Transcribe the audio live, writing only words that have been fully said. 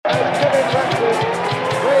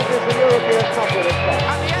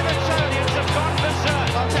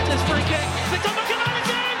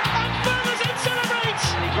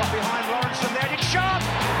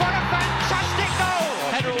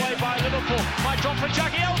Drop for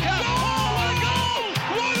Jagielka. Oh, what a goal!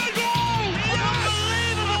 What a goal!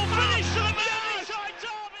 Unbelievable finish to the Merseyside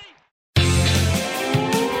derby.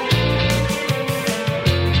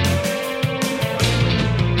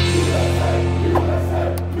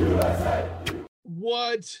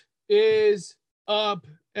 What is up,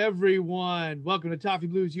 everyone? Welcome to Toffee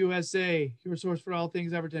Blues USA, your source for all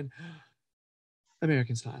things Everton,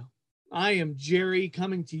 American style. I am Jerry,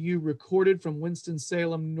 coming to you recorded from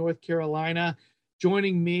Winston-Salem, North Carolina.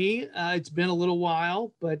 Joining me, it's been a little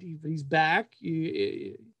while, but he's back.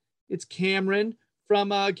 It's Cameron from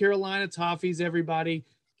Carolina Toffees, everybody.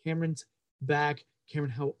 Cameron's back.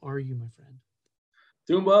 Cameron, how are you, my friend?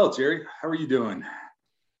 Doing well, Jerry. How are you doing?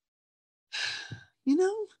 You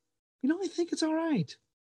know, I think it's all right.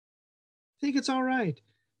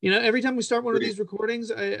 Every time we start one of these recordings,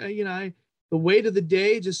 the weight of the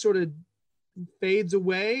day just sort of fades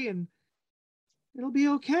away and it'll be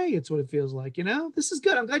okay. It's what it feels like, this is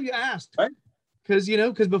good. I'm glad you asked. Right. Because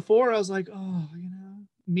before I was like,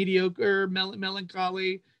 mediocre,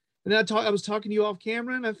 melancholy. And then I was talking to you off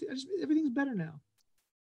camera and everything's better now.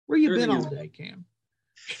 Where you been all day, Cam?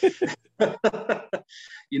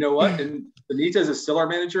 You know what? And Benitez is still our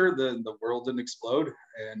manager. The world didn't explode.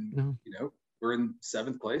 And, we're in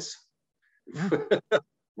 7th place. Yeah.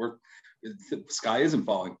 The sky isn't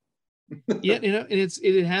falling. Yeah, and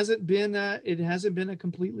it hasn't been a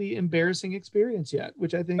completely embarrassing experience yet,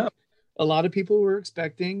 which I think a lot of people were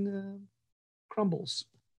expecting crumbles.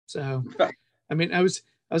 So, right. I mean, I was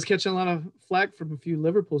catching a lot of flack from a few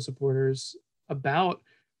Liverpool supporters about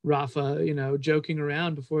Rafa, joking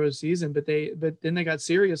around before the season, but then they got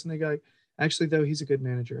serious and they go, actually, though, he's a good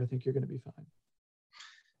manager. I think you're going to be fine.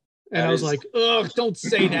 And I was like, ugh, don't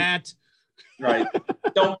say that. Right.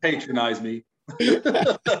 Don't patronize me. They're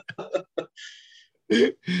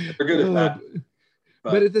good at that.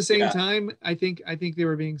 But at the same time, I think they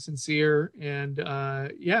were being sincere, and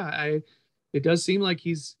it does seem like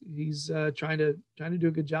he's trying to do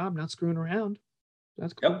a good job, not screwing around.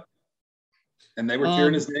 That's cool. Yep. And they were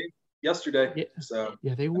cheering his name yesterday. Yeah, so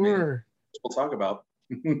yeah, they were. We'll talk about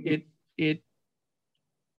it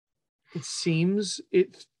seems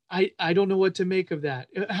it. I don't know what to make of that.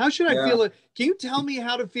 How should I feel? Can you tell me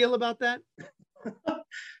how to feel about that?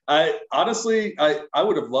 I honestly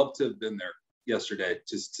would have loved to have been there yesterday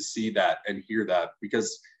just to see that and hear that,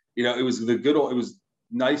 because it was it was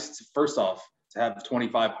nice to, first off, to have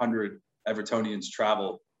 2,500 Evertonians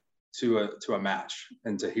travel to a match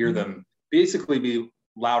and to hear them basically be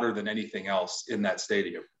louder than anything else in that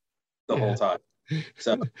stadium the whole time.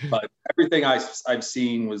 So, but everything I've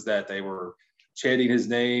seen was that they were chanting his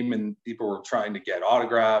name and people were trying to get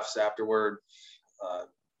autographs afterward,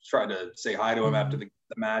 trying to say hi to him after the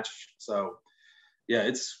match. So yeah,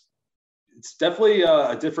 it's definitely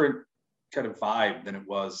a different kind of vibe than it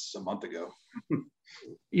was a month ago.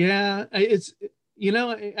 Yeah, it's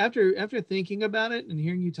after thinking about it and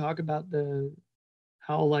hearing you talk about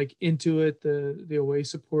how like into it the away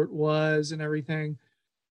support was and everything,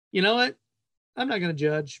 you know what? I'm not going to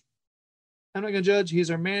judge. He's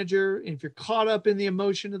our manager. And if you're caught up in the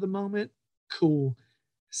emotion of the moment, cool.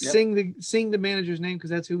 Yep. Sing the manager's name, because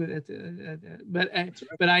that's who it.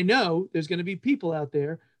 But I know there's going to be people out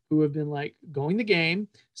there who have been like going the game,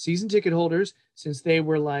 season ticket holders since they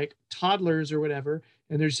were like toddlers or whatever,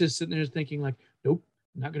 and they're just sitting there thinking like, nope,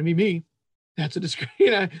 not going to be me. That's a disgrace.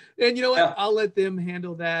 And you know what? Yeah. I'll let them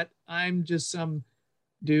handle that. I'm just some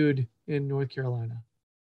dude in North Carolina.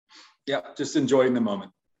 Yeah, just enjoying the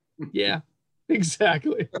moment. Yeah.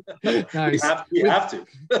 Exactly. Nice. We have to.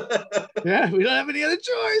 Yeah, we don't have any other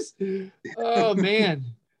choice. Oh man.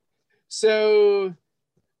 So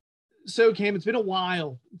Cam, it's been a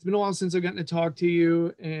while. It's been a while since I've gotten to talk to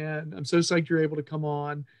you, and I'm so psyched you're able to come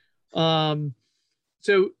on.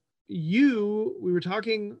 So we were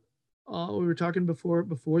talking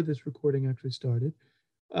before this recording actually started,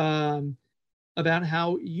 about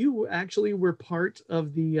how you actually were part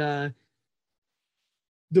of the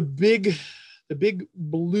big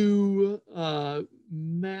blue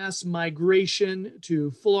mass migration to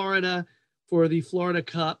Florida for the Florida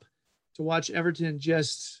Cup to watch Everton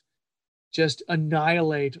just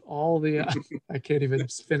annihilate all the I can't even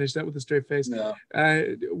finish that with a straight face. No.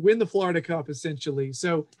 Win the Florida Cup essentially.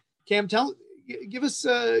 So Cam, give us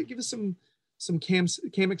some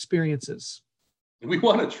Cam experiences. We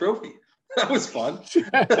won a trophy. That was fun.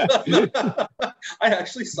 I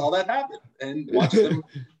actually saw that happen and watched them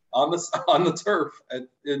on the turf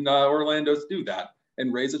in Orlando to do that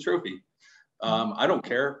and raise a trophy. I don't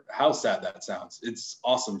care how sad that sounds. It's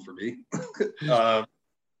awesome for me.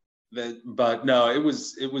 But no, it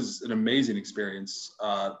was an amazing experience.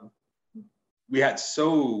 we had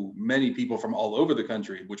so many people from all over the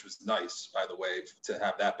country, which was nice, by the way, to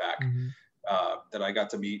have that back. Mm-hmm. That I got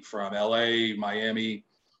to meet from LA, Miami,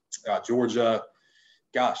 Georgia,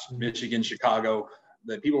 Michigan, Chicago.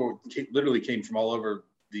 That people literally came from all over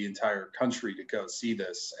the entire country to go see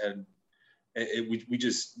this, and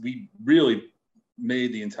we really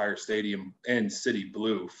made the entire stadium and city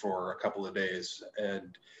blue for a couple of days,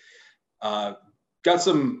 and got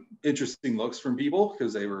some interesting looks from people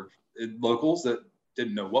because they were locals that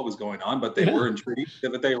didn't know what was going on, but they were intrigued.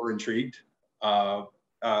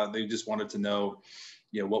 They just wanted to know,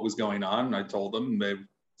 what was going on. And I told them. They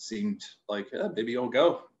seemed like, maybe you'll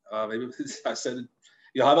go. Maybe I said,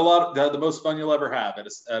 you'll have the most fun you'll ever have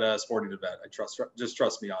at a sporting event. Just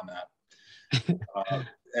trust me on that.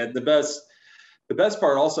 And the best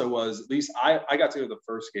part also was, at least I got to go to the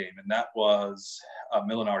first game, and that was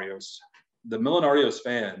Millonarios. The Millonarios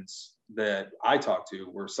fans that I talked to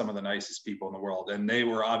were some of the nicest people in the world, and they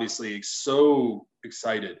were obviously so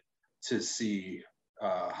excited to see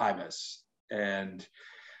Jaimes. And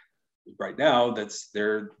right now,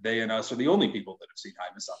 they and us are the only people that have seen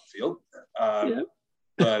Jaimes on the field.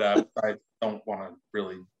 But I don't want to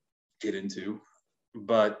really get into.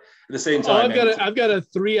 But at the same time, I've got a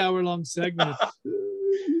 3-hour-long segment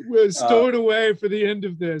stored away for the end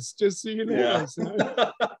of this, just so you know. Yeah. So.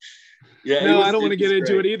 Yeah. I don't want to get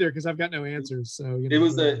into it either because I've got no answers. So it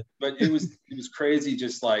was crazy.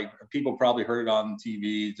 Just like people probably heard it on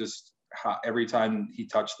TV. Just how every time he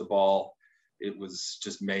touched the ball, it was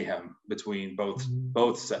just mayhem between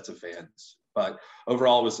both sets of fans. But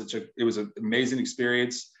overall, it was an amazing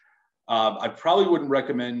experience. I probably wouldn't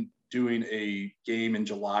recommend doing a game in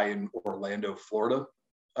July in Orlando, Florida,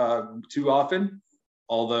 too often.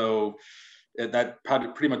 Although that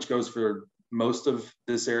pretty much goes for most of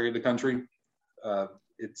this area of the country.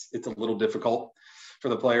 It's a little difficult for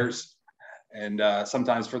the players, and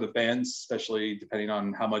sometimes for the fans, especially depending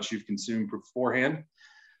on how much you've consumed beforehand.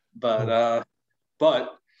 But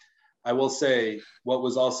I will say what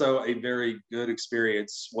was also a very good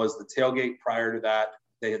experience was the tailgate prior to that.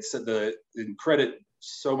 They had said in credit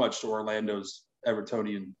so much to Orlando's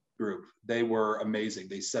Evertonian group. They were amazing.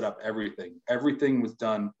 They set up everything. Everything was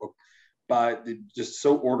done by just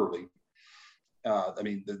so orderly.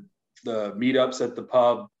 The meetups at the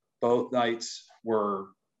pub both nights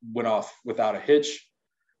went off without a hitch,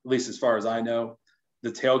 at least as far as I know.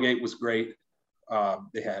 The tailgate was great.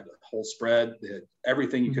 They had a whole spread. They had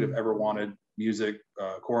everything you could have ever wanted: music,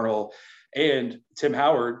 cornhole, and Tim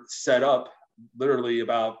Howard set up literally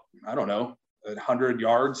about 100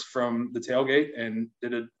 yards from the tailgate and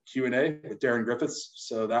did a Q&A with Darren Griffiths.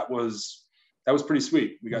 So that was pretty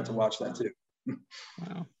sweet. We got to watch that too.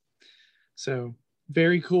 Wow. So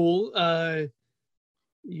very cool.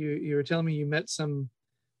 You were telling me you met some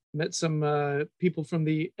people from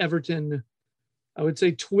the Everton, I would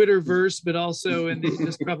say Twitterverse, but also in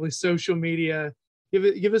just probably social media.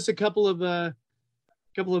 Give us a couple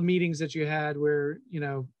of meetings that you had where,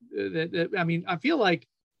 I feel like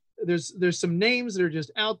there's some names that are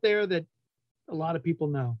just out there that a lot of people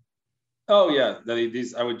know. Oh yeah,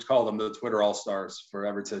 these I would call them the Twitter all-stars for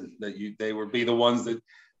Everton. They would be the ones that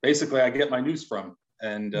basically I get my news from,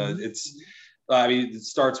 and it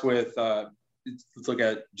starts with let's look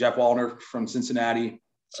at Jeff Wallner from Cincinnati.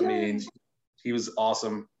 Sure. He was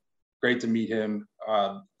awesome. Great to meet him.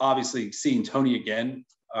 Obviously, seeing Tony again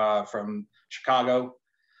from Chicago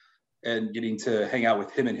and getting to hang out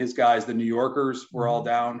with him and his guys. The New Yorkers were all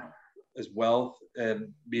down as well.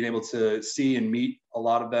 And being able to see and meet a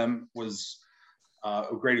lot of them was a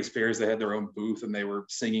great experience. They had their own booth and they were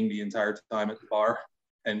singing the entire time at the bar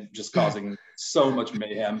and just causing so much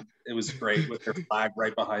mayhem. It was great with their flag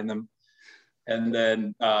right behind them. And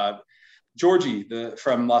then Georgie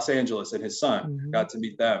from Los Angeles and his son, got to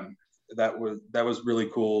meet them. That was really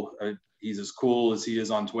cool. He's as cool as he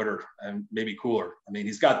is on Twitter, and maybe cooler.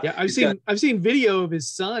 He's got. Yeah, I've seen video of his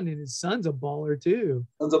son, and his son's a baller too.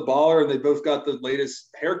 Son's a baller, and they both got the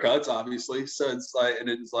latest haircuts, obviously. So it's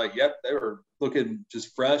like, yep, they were looking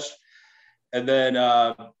just fresh. And then,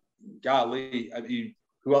 golly,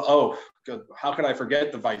 how could I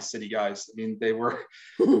forget the Vice City guys? They were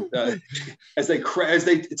as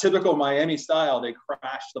they typical Miami style. They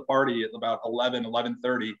crashed the party at about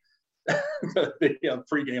 11:30.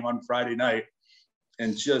 Pregame on Friday night,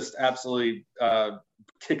 and just absolutely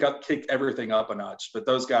kick everything up a notch. But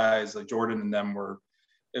those guys like Jordan and them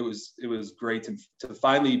it was great to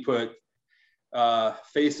finally put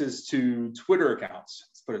faces to Twitter accounts,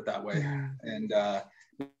 let's put it that way, and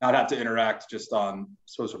not have to interact just on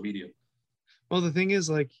social media. Well, the thing is,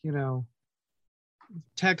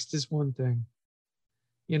 text is one thing.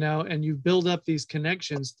 and you build up these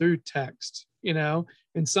connections through text, and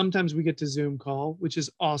sometimes we get to Zoom call, which is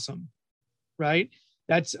awesome, right?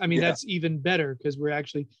 That's even better because we're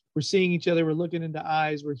seeing each other, we're looking into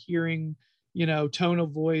eyes, we're hearing, tone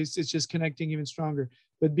of voice. It's just connecting even stronger.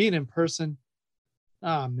 But being in person,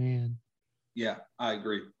 oh man. Yeah, I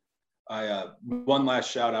agree. One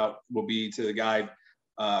last shout out will be to the guy,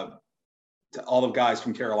 to all the guys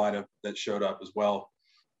from Carolina that showed up as well,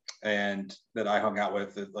 and that I hung out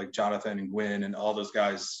with, like Jonathan and Gwyn and all those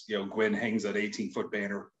guys. Gwyn hangs that 18-foot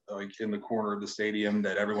banner like in the corner of the stadium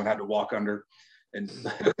that everyone had to walk under, and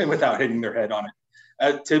without hitting their head on it.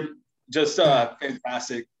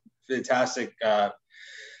 Fantastic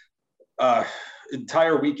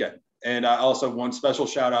entire weekend. And I also one special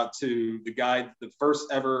shout out to the guy. The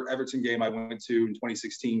first ever Everton game I went to in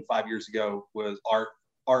 2016, 5 years ago, was Art.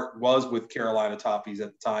 Art was with Carolina Toffees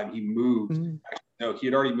at the time. He moved. Mm-hmm. No, he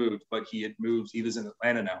had already moved, but he had moved. He lives in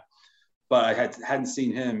Atlanta now. But I hadn't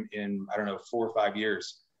seen him in, 4 or 5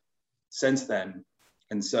 years since then.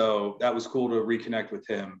 And so that was cool to reconnect with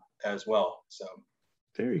him as well. So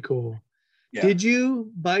very cool. Yeah. Did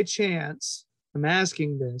you by chance, I'm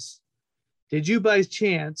asking this, did you by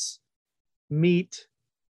chance meet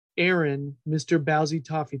Aaron, Mr. Bowsy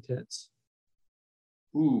Toffee Tits?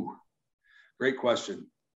 Ooh, great question.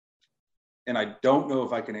 And I don't know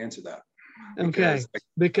if I can answer that.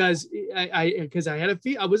 Because I had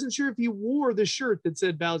I wasn't sure if he wore the shirt that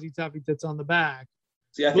said Bowsy Toffee Tits on the back.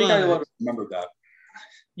 See, I think I remember that.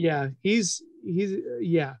 Yeah, he's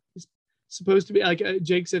supposed to be like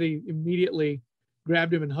Jake said. He immediately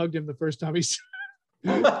grabbed him and hugged him the first time he saw.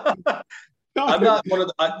 I'm not one of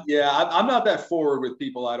the. I'm not that forward with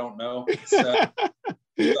people I don't know,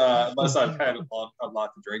 unless I've had a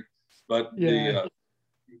lot to drink. But the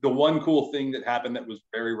one cool thing that happened that was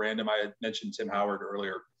very random. I had mentioned Tim Howard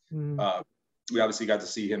earlier. We obviously got to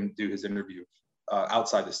see him do his interview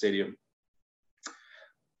outside the stadium.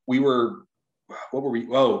 We were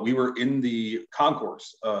in the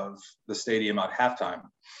concourse of the stadium at halftime,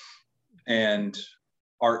 and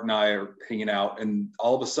Art and I are hanging out, and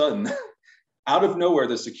all of a sudden, out of nowhere,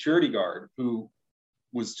 the security guard, who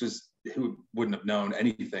wouldn't have known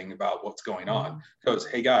anything about what's going on, goes,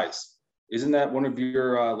 "Hey guys, isn't that one of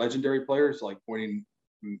your legendary players?" Like pointing.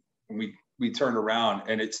 And we turn around,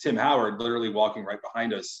 and it's Tim Howard, literally walking right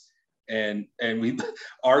behind us. And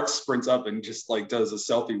Art sprints up and just like does a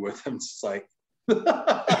selfie with him. It's like,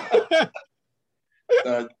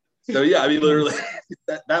 so yeah, literally,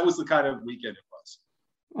 that was the kind of weekend it was.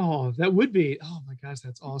 Oh, that would be. Oh my gosh,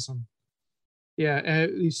 that's awesome. Yeah,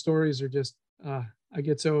 these stories are just. I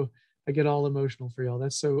get all emotional for y'all.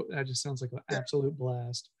 That just sounds like an absolute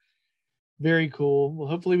blast. Very cool. Well,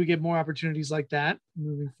 hopefully we get more opportunities like that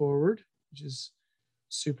moving forward, which is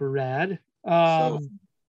super rad.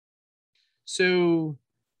 So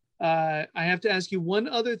I have to ask you one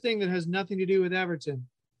other thing that has nothing to do with Everton.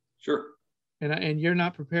 Sure. And you're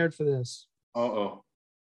not prepared for this. Uh-oh.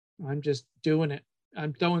 I'm just doing it.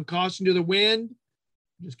 I'm throwing caution to the wind.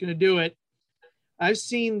 I'm just going to do it. I've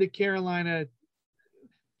seen the Carolina.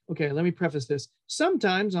 Okay, let me preface this.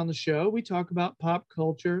 Sometimes on the show, we talk about pop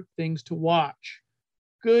culture, things to watch,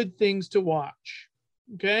 good things to watch.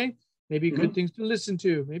 Okay? Maybe good things to listen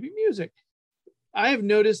to, maybe music. I have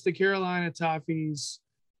noticed the Carolina Toffees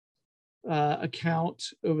account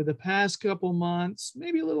over the past couple months,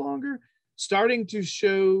 maybe a little longer, starting to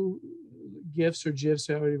show GIFs or GIFs,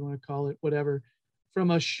 however you want to call it, whatever,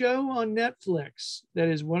 from a show on Netflix that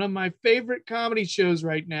is one of my favorite comedy shows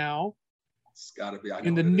right now. It's got to be.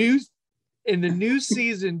 And the new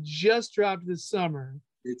season just dropped this summer.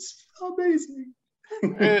 It's amazing.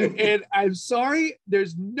 and I'm sorry,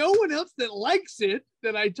 there's no one else that likes it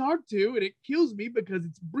that I talk to, and it kills me because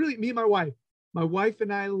it's brilliant. Me and my wife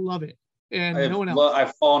and I love it, and no one else.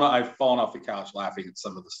 I've fallen off the couch laughing at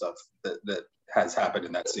some of the stuff that has happened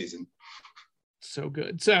in that season. So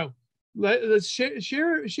good. So let's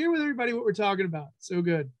share with everybody what we're talking about. So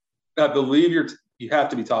good. I believe you have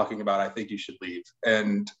to be talking about I Think You Should Leave.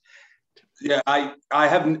 And yeah, I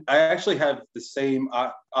actually have the same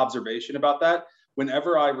observation about that.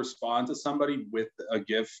 Whenever I respond to somebody with a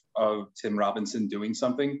GIF of Tim Robinson doing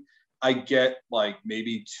something, I get like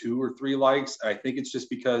maybe 2 or 3 likes. I think it's just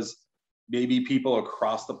because maybe people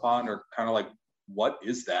across the pond are kind of like, what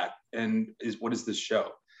is that? And what is this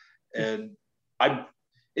show? And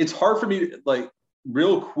it's hard for me to, like,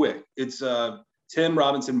 real quick. It's Tim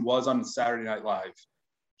Robinson was on Saturday Night Live.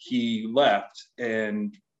 He left,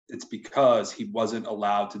 and it's because he wasn't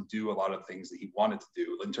allowed to do a lot of things that he wanted to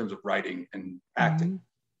do in terms of writing and acting.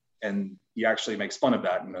 And he actually makes fun of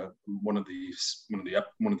that in one of the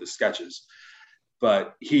sketches.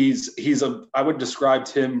 but I would describe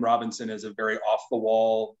Tim Robinson as a very off the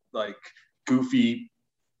wall, like goofy,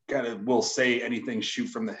 kind of will say anything, shoot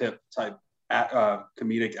from the hip type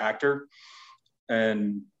comedic actor.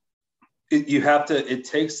 And I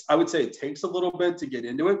would say it takes a little bit to get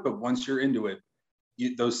into it, but once you're into it,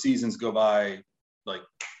 those seasons go by like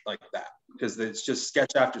that, because it's just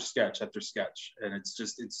sketch after sketch after sketch. And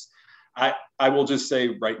I will just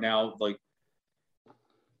say right now, like,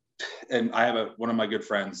 and I have one of my good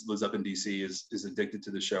friends lives up in DC, is addicted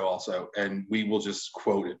to the show also. And we will just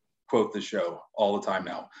quote the show all the time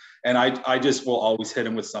now. And I just will always hit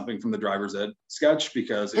him with something from the Driver's Ed sketch,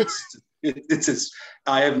 because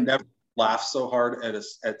I have never laughed so hard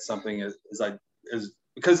at something as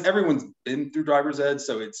because everyone's been through Driver's Ed.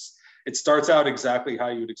 So it starts out exactly how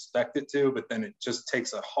you would expect it to, but then it just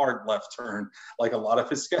takes a hard left turn, like a lot of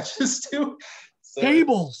his sketches do. So,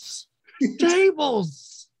 Tables.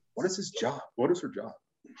 What is his job? What is her job?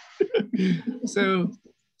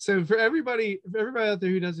 So for everybody out there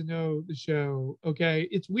who doesn't know the show, okay,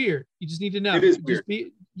 it's weird. You just need to know. It is weird.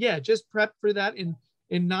 Just prep for that, and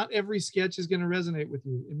not every sketch is going to resonate with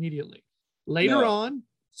you immediately. Later on,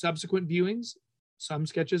 subsequent viewings, some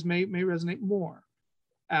sketches may resonate more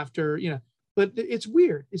after, but it's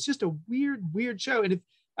weird. It's just a weird show. And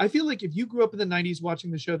I feel like if you grew up in the 90s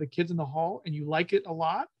watching the show The Kids in the Hall and you like it a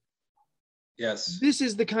lot, yes, this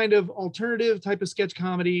is the kind of alternative type of sketch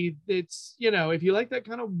comedy. It's, if you like that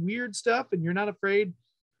kind of weird stuff and you're not afraid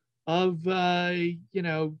of, getting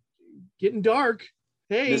dark,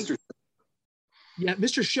 hey,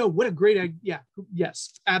 Mr. Show, what a great idea. Yeah,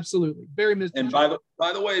 yes, absolutely. Very Mr. And Show.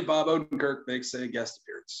 by the way, Bob Odenkirk makes a guest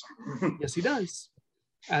appearance. Yes, he does.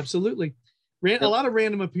 Absolutely. A lot of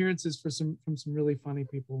random appearances from some really funny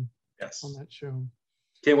people. Yes, on that show.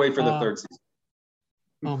 Can't wait for the third season.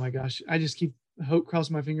 Oh my gosh, I just keep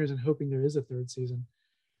crossing my fingers and hoping there is a third season.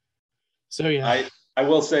 So yeah, I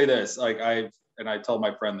will say this, like I told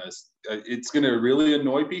my friend this, it's going to really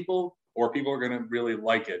annoy people, or people are going to really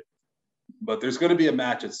like it. But there's going to be a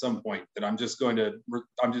match at some point that all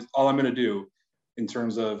I'm going to do in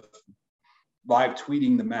terms of live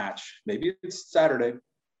tweeting the match. Maybe it's Saturday,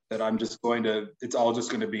 that it's all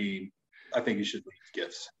just going to be, I think you should leave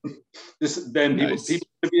gifts.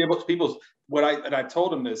 I've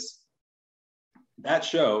told him this, that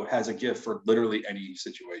show has a gift for literally any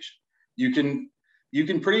situation. You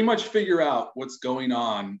can pretty much figure out what's going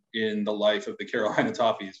on in the life of the Carolina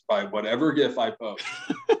Toffees by whatever gif I post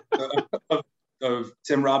of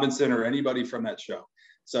Tim Robinson or anybody from that show.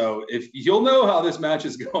 So if you'll know how this match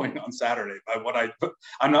is going on Saturday by what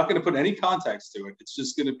I'm not going to put any context to it. It's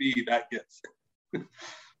just going to be that gif.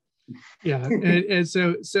 Yeah, and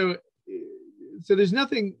so there's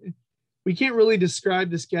nothing. We can't really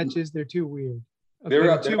describe the sketches. They're too weird. Okay?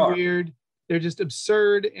 They're too weird. They're just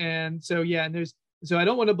absurd. And so, so I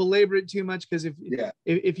don't want to belabor it too much, because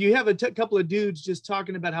if you have a couple of dudes just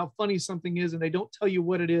talking about how funny something is and they don't tell you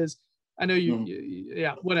what it is, I know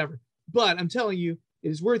whatever. But I'm telling you, it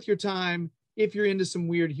is worth your time if you're into some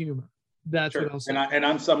weird humor. That's sure. What I'll say. And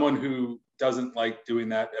I'm someone who doesn't like doing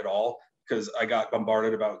that at all, because I got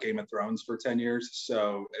bombarded about Game of Thrones for 10 years.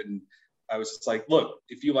 So, and I was just like, look,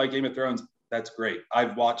 if you like Game of Thrones, that's great. I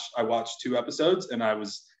watched 2 episodes and I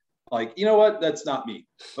was like, you know what? That's not me.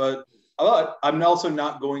 But I'm also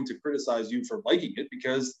not going to criticize you for liking it,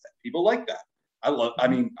 because people like that.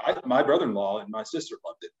 My brother-in-law and my sister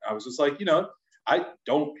loved it. I was just like, I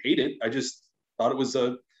don't hate it. I just thought it was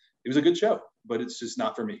a good show, but it's just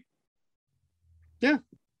not for me. Yeah.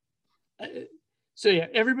 So yeah,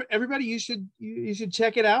 everybody, you should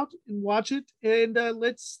check it out and watch it, and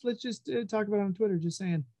let's just talk about it on Twitter. Just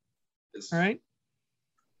saying. All right.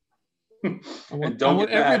 I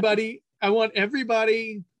want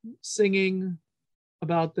everybody singing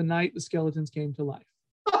about the night the skeletons came to life.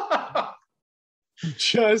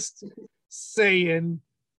 Just saying.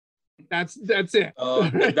 That's it.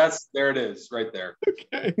 Right. There it is, right there.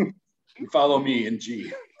 Okay. Follow me in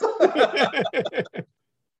G.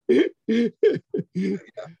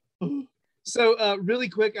 So really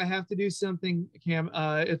quick, I have to do something, Cam.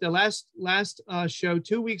 At the last show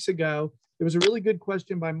 2 weeks ago, there was a really good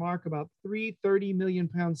question by Mark about 330 million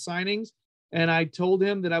pound signings, and I told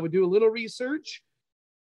him that I would do a little research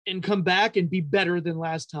and come back and be better than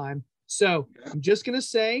last time. So I'm just gonna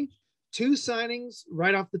say 2 signings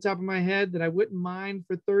right off the top of my head that I wouldn't mind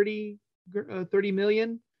for 30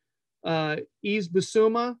 million. Yves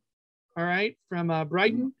Bissouma, all right, from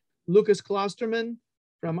Brighton. Lucas Klosterman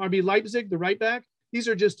from RB Leipzig, the right back. These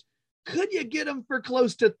are just, could you get them for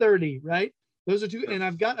close to 30, right? Those are 2. And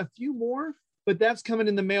I've got a few more, but that's coming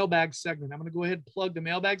in the mailbag segment. I'm going to go ahead and plug the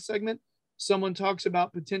mailbag segment. someone talks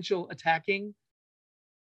about potential attacking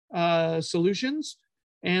solutions.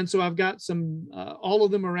 And so I've got some, all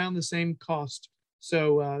of them around the same cost.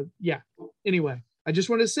 So yeah, anyway, I just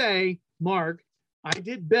want to say, Mark, I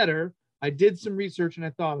did better. I did some research and I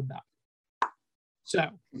thought about it. So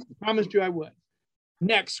promised you I would.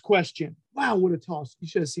 Next question. Wow, what a toss. You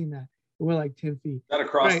should have seen that. It went like 10 feet. That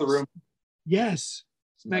across the room? Yes.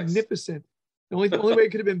 It's Nice. Magnificent. The only way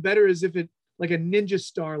it could have been better is if it like a ninja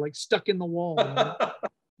star, like stuck in the wall.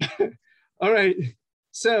 All right.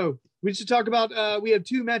 So we should talk about, we had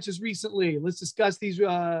 2 matches recently. Let's discuss these. We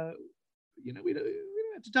don't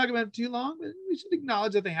have to talk about it too long, but we should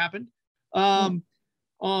acknowledge that they happened. At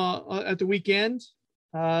the weekend,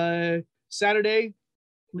 Saturday,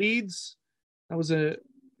 Leeds. That was an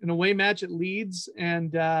away match at Leeds.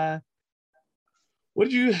 And what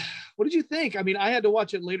did you think? I mean, I had to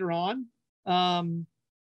watch it later on. I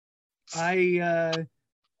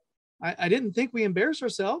didn't think we embarrassed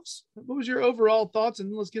ourselves. What was your overall thoughts?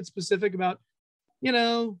 And let's get specific about,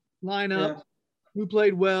 lineup, who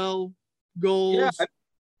played well, goals. Yeah,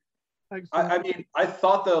 I mean, I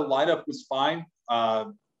thought the lineup was fine. I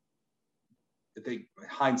think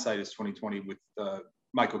hindsight is 2020 with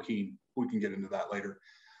Michael Keane. We can get into that later.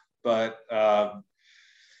 But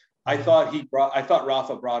I thought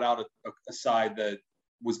Rafa brought out a side that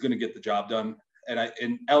was going to get the job done.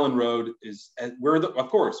 And Ellen Road we're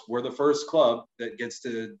the first club that gets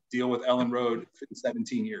to deal with Ellen Road in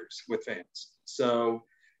 17 years with fans. So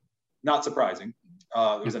not surprising.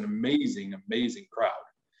 It was an amazing, amazing crowd.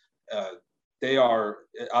 They are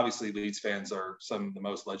obviously Leeds fans are some of the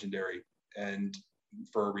most legendary, and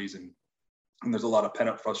for a reason. And there's a lot of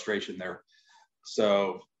pent-up frustration there.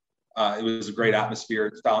 So it was a great atmosphere.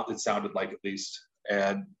 It sounded like, at least.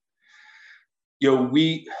 And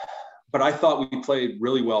but I thought we played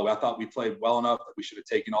really well. I thought we played well enough that we should have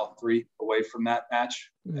taken all 3 away from that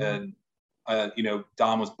match. Mm-hmm. And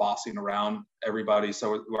Dom was bossing around everybody,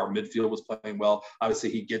 so our midfield was playing well.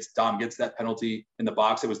 Obviously, Dom gets that penalty in the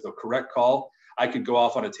box. It was the correct call. I could go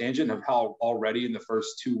off on a tangent of how already in the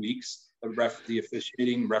first 2 weeks the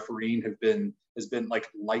officiating, refereeing has been like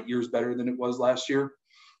light years better than it was last year.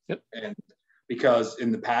 Yep. And because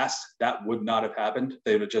in the past that would not have happened,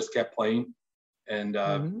 they would have just kept playing. And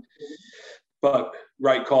but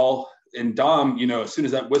right call. And Dom, as soon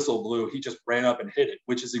as that whistle blew, he just ran up and hit it,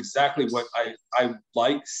 which is exactly what I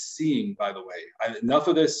like seeing, by the way. Enough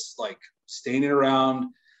of this, like, standing around,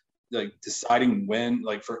 like, deciding when,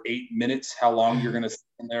 like, for 8 minutes, how long you're going to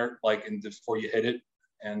stand there, like, and before you hit it.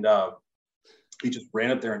 And he just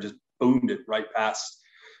ran up there and just boomed it right past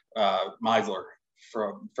Meisler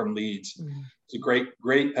from Leeds. Mm-hmm. It's a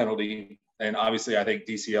great penalty. And obviously, I think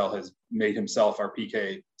DCL has made himself our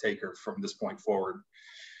PK taker from this point forward.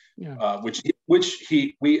 Yeah. Which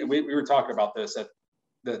we were talking about this at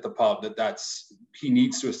the pub, he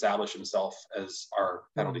needs to establish himself as our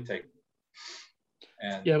penalty taker.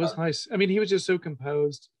 And yeah, it was nice. I mean, he was just so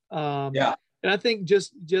composed. Yeah. And I think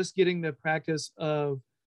just getting the practice of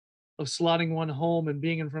slotting one home and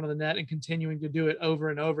being in front of the net and continuing to do it over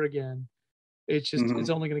and over again, it's just it's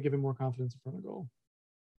only going to give him more confidence in front of goal.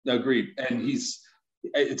 Agreed. And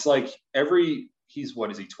it's like he's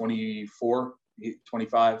what is he, 24,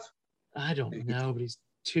 25? I don't know, but he's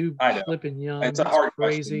too flipping young. It's a hard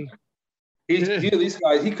crazy. Question. These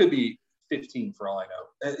guys, he could be 15 for all I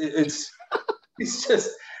know. He's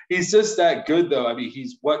just that good, though. I mean,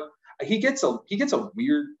 he gets a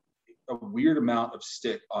weird amount of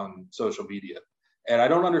stick on social media, and I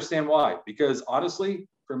don't understand why. Because honestly,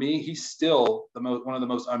 for me, he's still one of the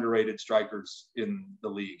most underrated strikers in the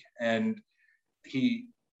league, and he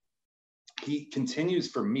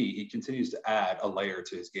continues to add a layer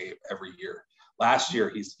to his game every year. Last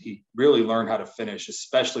year, he really learned how to finish,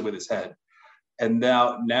 especially with his head, and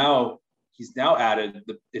now he's added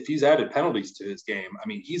if he's added penalties to his game. I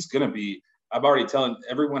mean, he's going to be. I'm already telling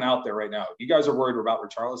everyone out there right now, if you guys are worried about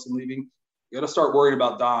Richarlison leaving, you got to start worrying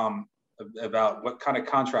about Dom, about what kind of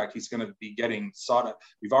contract he's going to be getting sought out.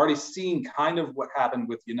 We've already seen kind of what happened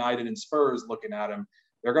with United and Spurs looking at him.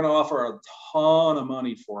 They're going to offer a ton of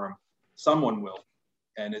money for him. Someone will.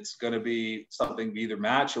 And it's going to be something we either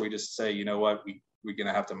match or we just say, you know what, we're going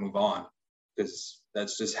to have to move on, because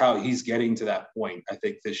that's just how he's getting to that point. I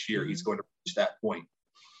think this year he's going to reach that point,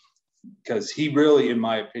 because he really, in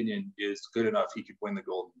my opinion, is good enough. He could win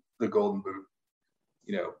the golden boot,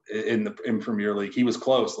 in Premier League. He was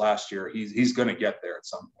close last year. He's going to get there at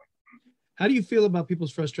some point. How do you feel about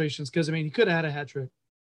people's frustrations? Because I mean, he could have had a hat trick.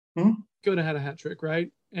 Mm-hmm. Could have had a hat trick,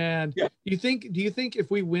 right? And Yeah. do you think if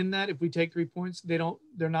we win that, if we take 3 points,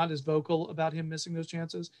 they're not as vocal about him missing those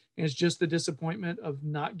chances, and it's just the disappointment of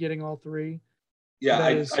not getting all three? Yeah, That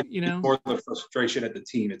I is, think you know, it's more the frustration at the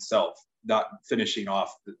team itself, not finishing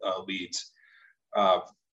off the leads.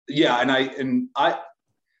 Yeah, I'm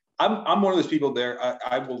one of those people there.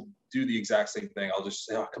 I will do the exact same thing. I'll just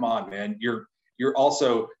say, oh, come on, man. You're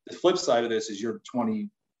also, the flip side of this is you're 24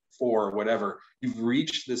 or whatever. You've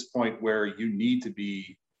reached this point where you need to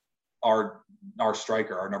be our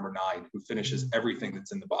striker, our number 9, who finishes everything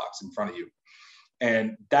that's in the box in front of you.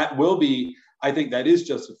 And that will be, I think that is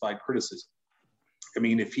justified criticism. I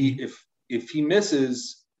mean, if he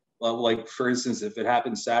misses, like for instance, if it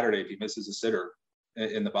happens Saturday, if he misses a sitter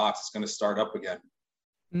in the box, it's going to start up again.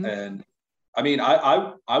 Mm-hmm. And I mean,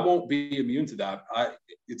 I won't be immune to that.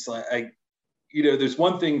 It's like, there's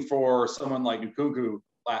one thing for someone like Nkunku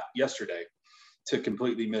yesterday to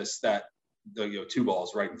completely miss that, 2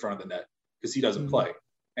 balls right in front of the net because he doesn't play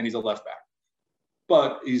and he's a left back.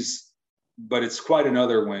 But it's quite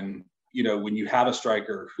another when you have a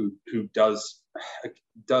striker who does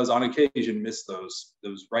on occasion miss those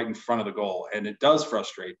right in front of the goal, and it does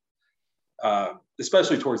frustrate,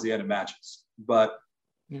 especially towards the end of matches. But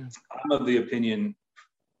I'm of the opinion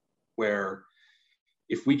where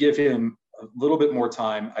if we give him a little bit more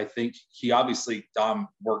time, I think Dom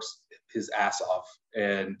works his ass off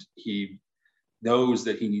and he knows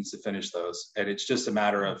that he needs to finish those. And it's just a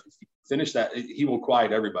matter of, if he finish that, he will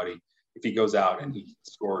quiet everybody if he goes out and he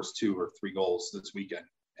scores 2 or 3 goals this weekend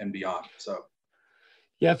and beyond. So,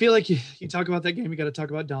 yeah, I feel like you talk about that game, you got to talk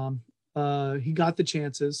about Dom. He got the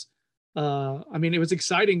chances. I mean, it was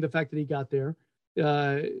exciting, the fact that he got there.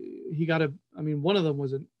 He got one of them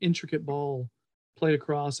was an intricate ball played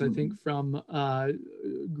across, I think, from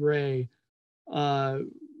Gray.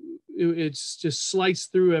 It's just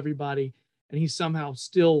sliced through everybody, and he somehow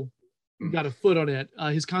still got a foot on it.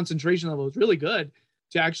 His concentration level was really good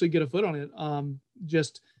to actually get a foot on it.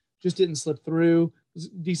 Just didn't slip through. It was a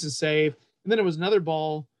decent save. And then there was another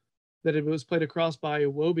ball that it was played across by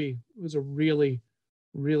Iwobi. It was a really,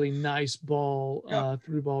 really nice ball,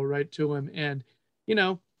 through ball right to him. And,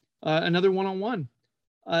 another one-on-one.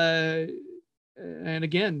 And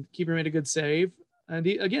again, keeper made a good save. And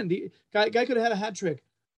the guy could have had a hat trick.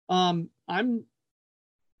 I don't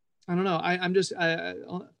know. I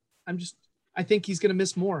think he's going to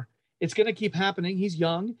miss more. It's going to keep happening. He's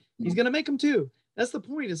young. He's going to make them too. That's the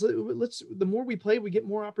point. The more we play, we get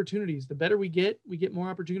more opportunities. The better we get more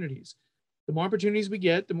opportunities. The more opportunities we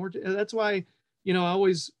get, the more. That's why, I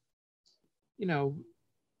always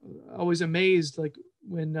amazed, like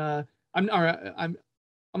when I'm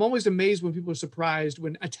always amazed when people are surprised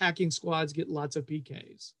when attacking squads get lots of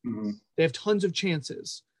PKs. Mm-hmm. They have tons of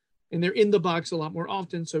chances, and they're in the box a lot more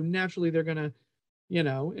often. So naturally, they're gonna,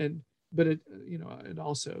 but it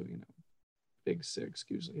also, Big Six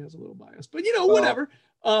usually has a little bias, but whatever.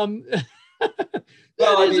 That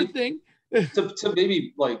is a thing. to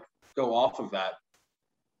maybe like go off of that,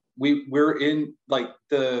 we're in like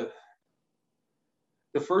the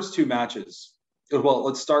first 2 matches. Well,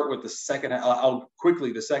 let's start with the second half.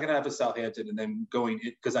 The second half of Southampton, and then going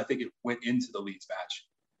in, because I think it went into the Leeds match.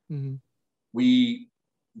 Mm-hmm.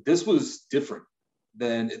 This was different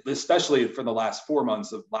than, especially for the last 4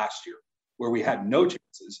 months of last year, where we had no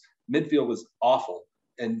chances. Midfield was awful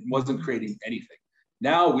and wasn't creating anything.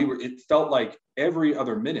 Now it felt like every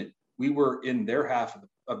other minute we were in their half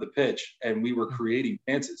of the pitch and we were creating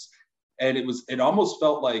chances. And it almost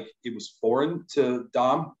felt like it was foreign to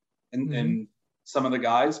Dom and some of the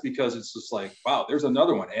guys, because it's just like, wow, there's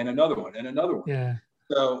another one and another one and another one. Yeah.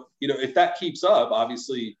 So, if that keeps up,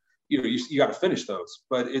 obviously, you got to finish those.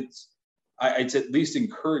 But it's at least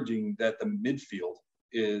encouraging that the midfield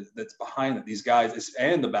that's behind it, these guys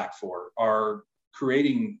and the back 4 are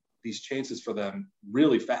creating these chances for them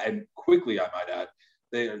really fast and quickly, I might add.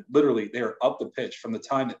 They are up the pitch from the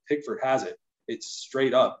time that Pickford has it. It's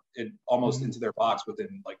straight up and almost into their box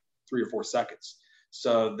within like 3 or 4 seconds.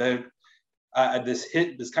 So this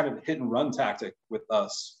kind of hit and run tactic with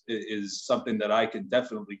us is something that I can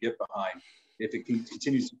definitely get behind if it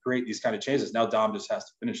continues to create these kind of chances. Now Dom just has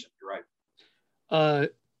to finish it. You're right.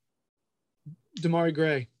 Demarai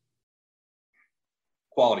Gray,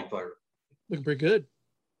 quality player, looking pretty good.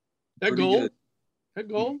 That goal,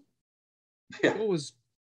 yeah, that was.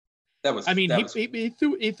 I mean, he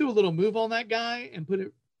threw a little move on that guy and put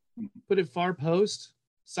it far post,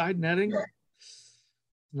 side netting. Yeah.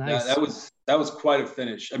 Nice. Yeah, that was quite a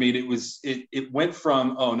finish. I mean, it went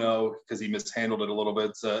from, oh no, because he mishandled it a little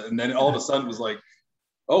bit, and then all of a sudden was like,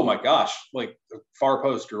 oh my gosh, like far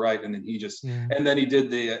post, you're right. And then he just, and then he did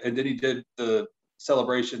the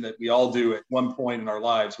celebration that we all do at one point in our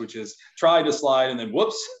lives, which is try to slide and then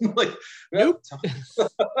whoops, like Nope.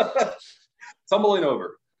 tumbling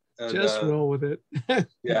over. And, just roll with it.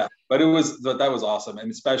 Yeah, but that was awesome,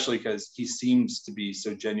 and especially because he seems to be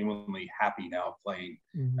so genuinely happy now playing.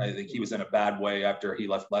 Mhm. I think he was in a bad way after he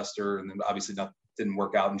left Leicester, and then obviously didn't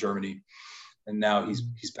work out in Germany, and now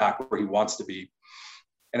he's back where he wants to be.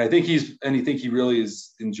 And I think he really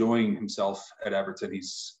is enjoying himself at Everton.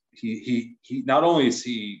 He not only is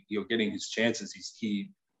he getting his chances,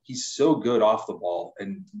 he's so good off the ball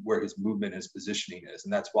and where his movement, his positioning is,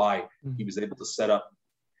 and that's why he was able to set up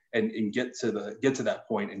and get to that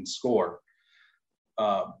point and score.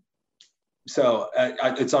 So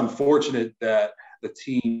it's unfortunate that the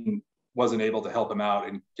team wasn't able to help him out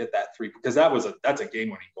and get that 3, because that's a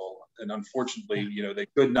game-winning goal, and unfortunately, they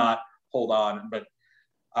could not hold on. But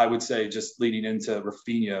I would say just leading into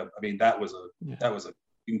Rafinha, I mean, that was a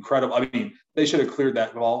incredible. I mean, they should have cleared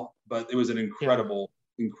that ball, but it was an incredible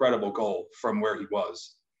goal from where he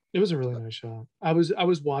was. It was a really nice shot. I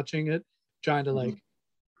was watching it, trying to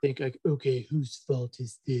think okay, whose fault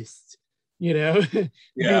is this? Be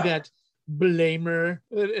that blamer.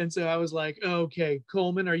 And so I was like, okay,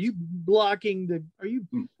 Coleman, are you blocking are you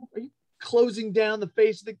closing down the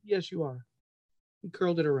face of the? Yes, you are. He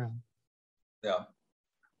curled it around. Yeah.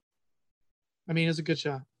 I mean, it's a good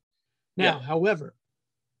shot. Now, however, I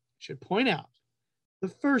should point out the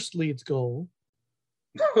first Leeds goal.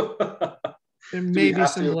 There may be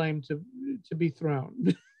some blame to be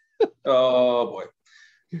thrown. Oh boy.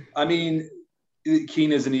 I mean,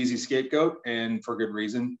 Keane is an easy scapegoat, and for good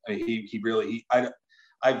reason. I mean,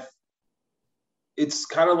 it's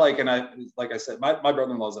kind of like, and like I said, my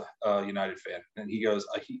brother-in-law's a United fan, and he goes,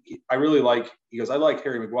 I like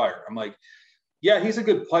Harry Maguire. I'm like, yeah, he's a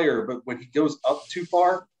good player, but when he goes up too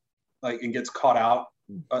far, and gets caught out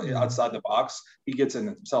outside the box, he gets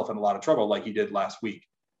himself in a lot of trouble, like he did last week.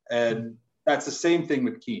 And that's the same thing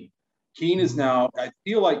with Keane. Keane is now, I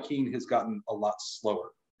feel like Keane has gotten a lot slower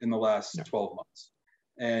in the last 12 months.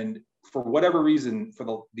 And for whatever reason,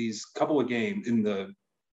 for these couple of games, in the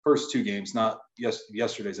first 2 games, not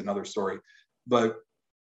yesterday's another story, but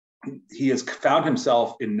he has found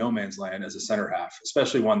himself in no man's land as a center half,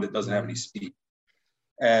 especially one that doesn't have any speed.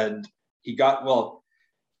 And you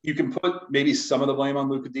can put maybe some of the blame on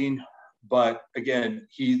Luka Dean, but again,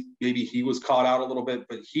 he was caught out a little bit,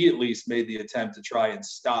 but he at least made the attempt to try and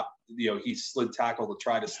stop. He slid tackle to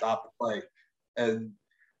try to stop the play, and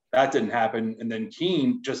that didn't happen. And then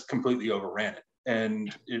Keane just completely overran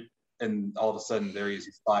it, and all of a sudden there he is,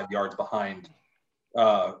 he's 5 yards behind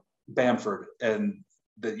Bamford, and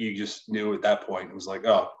that you just knew at that point it was like,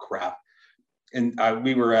 oh crap. And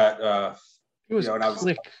we were at it was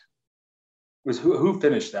Click. Who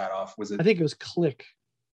finished that off? Was it? I think it was Click.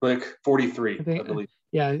 Click 43, I believe.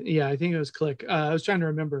 Yeah, I think it was Click. I was trying to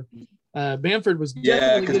remember. Bamford was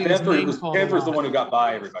because Bamford's the one who got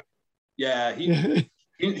by everybody. Yeah,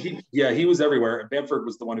 he was everywhere. Bamford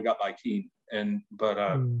was the one who got by Keane,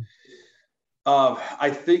 I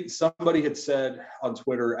think somebody had said on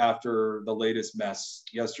Twitter after the latest mess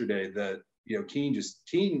yesterday that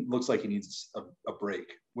Keane looks like he needs a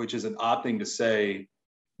break, which is an odd thing to say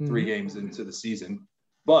 3 games into the season,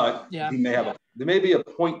 but there may be a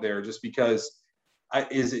point there, just because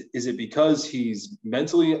is it because he's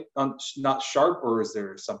mentally not sharp, or is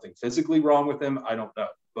there something physically wrong with him? I don't know,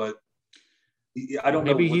 but I don't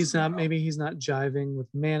know. Maybe he's not jiving with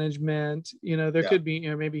management. There could be,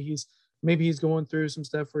 maybe he's going through some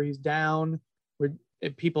stuff where he's down, where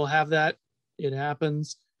people have that, it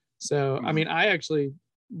happens. So, I mean,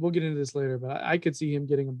 we'll get into this later, but I could see him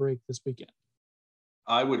getting a break this weekend.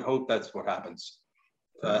 I would hope that's what happens.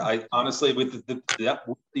 I honestly, with the depth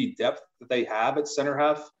that they have at center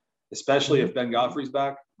half, especially if Ben Godfrey's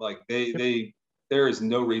back, there is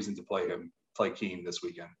no reason to play Keane this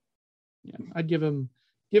weekend. Yeah, I'd give him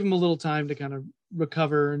a little time to kind of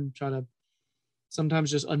recover and try to.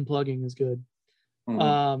 Sometimes just unplugging is good.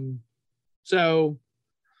 So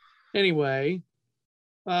anyway,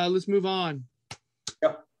 let's move on.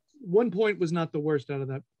 Yep. 1 point was not the worst out of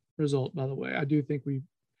that result, by the way. I do think we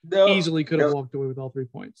easily could have walked away with all 3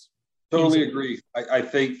 points. Totally agree. I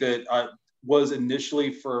think that I was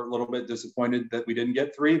initially for a little bit disappointed that we didn't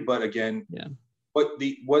get 3, but again, what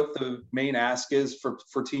the main ask is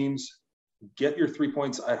for teams, get your 3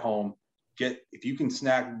 points at home. If you can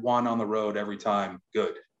snag 1 on the road every time,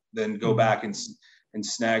 good. Then go back and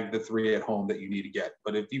snag the 3 at home that you need to get.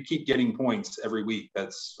 But if you keep getting points every week,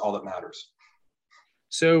 that's all that matters.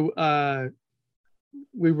 So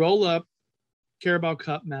we roll up Carabao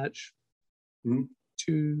Cup match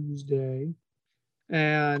Tuesday,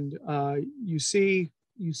 and you see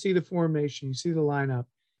the formation, you see the lineup,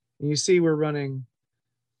 and you see we're running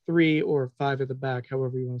 3 or 5 at the back,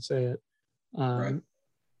 however you want to say it. Right.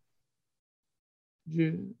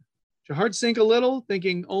 Did your heart sink a little,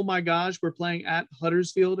 thinking, "Oh my gosh, we're playing at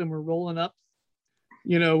Huddersfield and we're rolling up,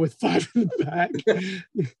 with 5 in the back"?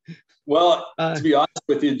 Well, to be honest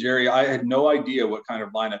with you, Jerry, I had no idea what kind of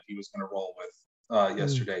lineup he was going to roll with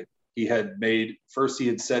yesterday. He had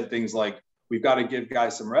said things like, "We've got to give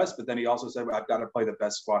guys some rest," but then he also said, "I've got to play the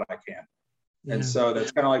best squad I can." Yeah. And so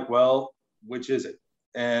that's kind of like, well, which is it?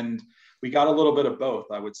 And we got a little bit of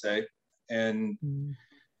both, I would say. And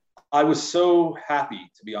I was so happy,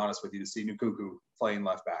 to be honest with you, to see Nkunku playing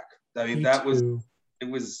left back. I mean, it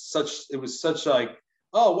was such like,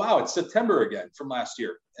 oh wow, it's September again from last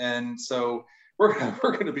year, and so we're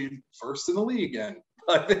going to be first in the league again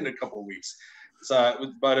in a couple of weeks.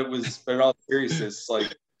 So, but in all seriousness,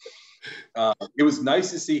 like it was nice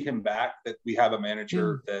to see him back. That we have a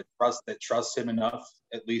manager that trusts him enough.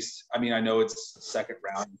 At least, I mean, I know it's second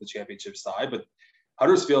round of the championship side, but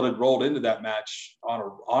Huddersfield had rolled into that match on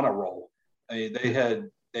a roll. I mean,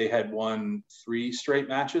 they had won 3 straight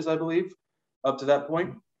matches, I believe, up to that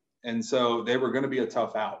point. And so they were going to be a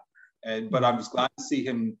tough out. But I was glad to see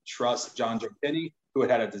him trust John Joe Kenny, who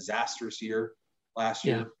had a disastrous year last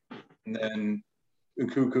year. And then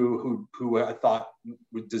Nkunku, who I thought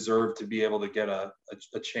would deserve to be able to get a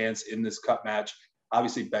chance in this cup match.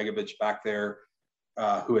 Obviously, Begovic back there,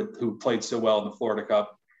 who played so well in the Florida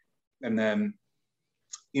Cup. And then,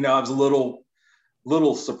 I was a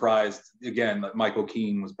little surprised again that Michael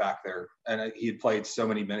Keane was back there, and he had played so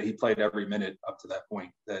many minutes. He played every minute up to that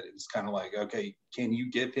point that it was kind of like, okay, can you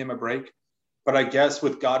give him a break? But I guess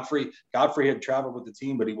with Godfrey had traveled with the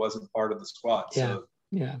team, but he wasn't part of the squad. So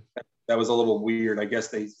that was a little weird. I guess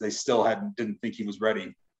they still didn't think he was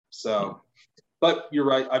ready. So, but you're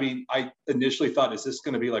right. I mean, I initially thought, is this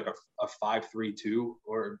going to be like a 5-3-2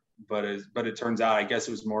 but it turns out, I guess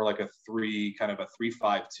it was more like a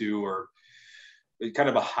 3-5-2 or kind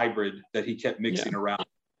of a hybrid that he kept mixing around,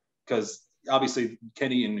 because obviously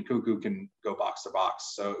Kenny and Nkunku can go box to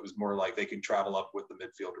box. So it was more like they can travel up with the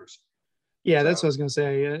midfielders. Yeah, that's what I was going to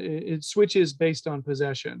say. It switches based on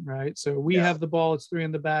possession, right? So we have the ball, it's 3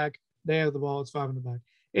 in the back. They have the ball, it's 5 in the back.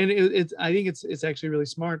 And I think it's actually really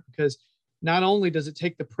smart, because not only does it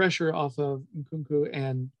take the pressure off of Nkunku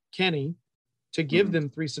and Kenny to give them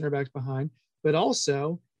 3 center backs behind, but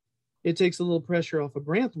also it takes a little pressure off of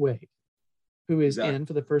Branthwaite, who is in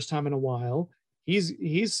for the first time in a while.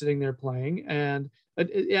 He's sitting there playing, and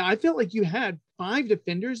I felt like you had 5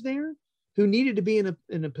 defenders there who needed to be in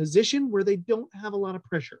a position where they don't have a lot of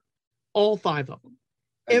pressure. All 5 of them,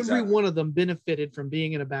 every one of them benefited from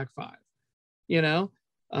being in a back 5.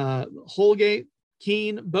 Holgate,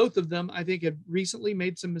 Keane, both of them, I think, have recently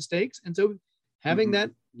made some mistakes, and so having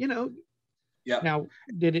that, Now,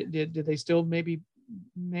 did they still maybe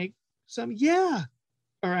make some? Yeah,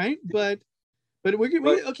 all right, but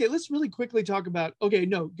okay, let's really quickly talk about, go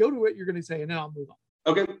to what you're going to say, and then I'll move on.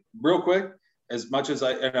 Okay, real quick, as much as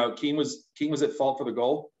I know Keane was at fault for the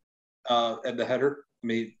goal and the header. I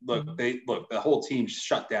mean, the whole team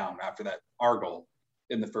shut down after our goal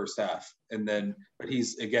in the first half. And then, but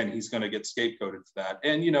he's going to get scapegoated for that.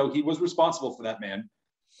 And, he was responsible for that, man.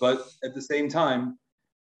 But at the same time,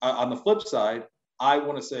 on the flip side, I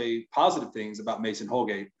want to say positive things about Mason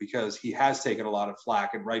Holgate, because he has taken a lot of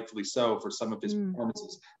flack, and rightfully so, for some of his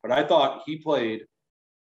performances. But I thought he played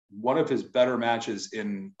one of his better matches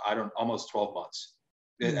in, almost 12 months.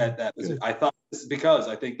 I thought this is because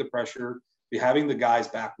I think the pressure, having the guys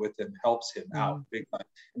back with him, helps him out big time.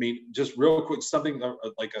 I mean, just real quick, something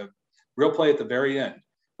like a real play at the very end,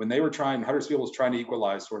 when Huddersfield was trying to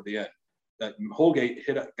equalize toward the end, that Holgate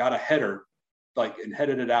got a header, and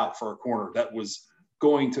headed it out for a corner that was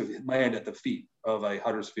going to land at the feet of a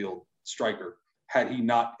Huddersfield striker had he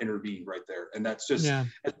not intervened right there. And that's just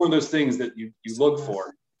that's one of those things that you look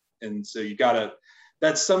for. And so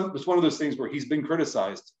it's one of those things where he's been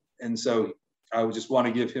criticized. And so I would just want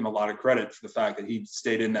to give him a lot of credit for the fact that he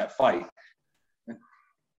stayed in that fight.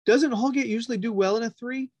 Doesn't Holgate usually do well in a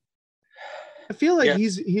 3? I feel like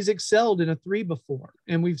he's excelled in a 3 before,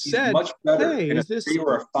 and we've said much better in a 3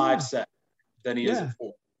 or a 5 set than he is a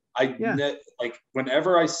 4.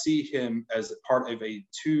 Whenever I see him as part of a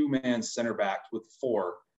 2-man center back with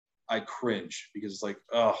 4, I cringe, because it's like,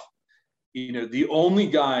 the only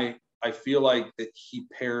guy I feel like that he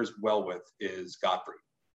pairs well with is Godfrey,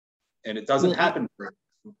 and it doesn't happen for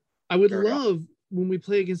him. I would love when we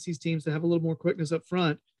play against these teams to have a little more quickness up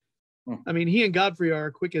front. I mean, he and Godfrey are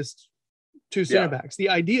our quickest 2 center backs. The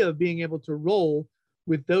idea of being able to roll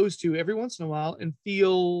with those two every once in a while and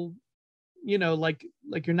feel, like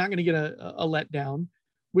you're not going to get a letdown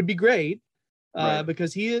would be great, Right.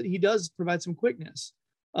 because he does provide some quickness.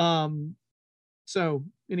 So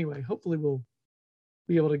anyway, hopefully we'll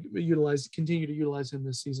be able to continue to utilize him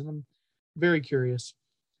this season. I'm very curious.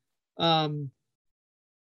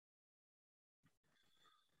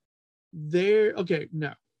 Okay, no,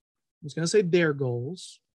 I was going to say their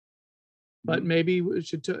goals, but maybe we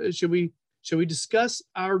should we discuss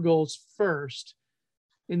our goals first,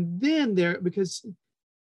 and then because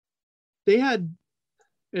they had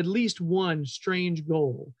at least one strange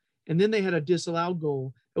goal, and then they had a disallowed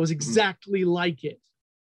goal that was exactly like it.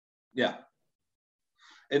 Yeah.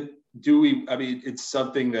 And I mean, it's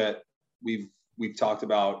something that we've talked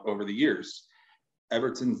about over the years.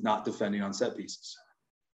 Everton's not defending on set pieces.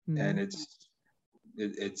 And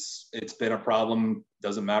it's been a problem.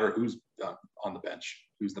 Doesn't matter who's on the bench,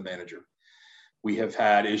 who's the manager. We have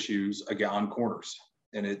had issues again on corners,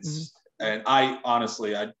 and and I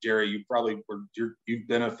honestly, Jerry, you've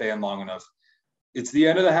been a fan long enough. It's the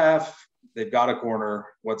end of the half. They've got a corner.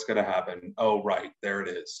 What's going to happen? Oh, right, there it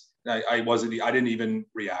is. I didn't even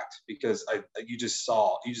react because you just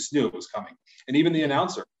knew it was coming. And even the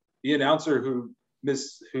announcer who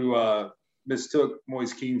mistook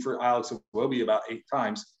Moise Kean for Alex Iwobi about 8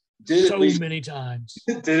 times. Did at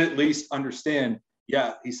least understand.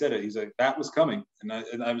 Yeah, he said it. He's like, that was coming.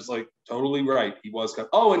 And I was like, totally right. He was coming.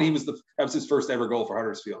 Oh, and that was his first ever goal for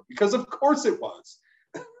Huddersfield, because of course it was.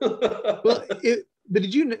 Well, but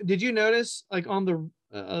did you notice, like on the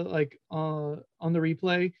on the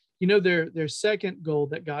replay, their second goal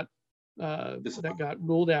that got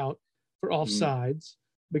ruled out for offsides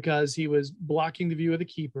because he was blocking the view of the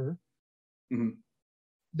keeper. Mm-hmm.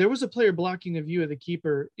 There was a player blocking the view of the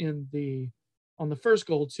keeper on the first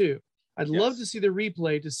goal too. I'd love to see the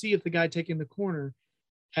replay to see if the guy taking the corner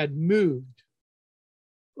had moved,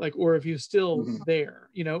 or if he was still there,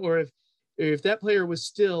 or if that player was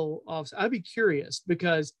still off. I'd be curious,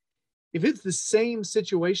 because if it's the same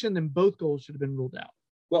situation, then both goals should have been ruled out.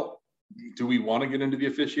 Well, do we want to get into the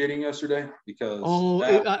officiating yesterday? Because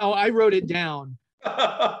I wrote it down.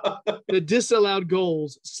 The disallowed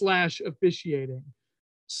goals / officiating.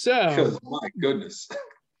 So, my goodness.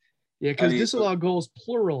 Yeah, because disallowed goals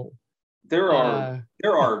plural. There are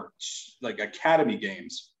like academy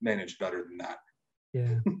games managed better than that.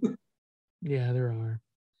 Yeah. Yeah, there are.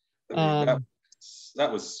 I mean,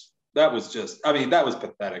 that was just, I mean, that was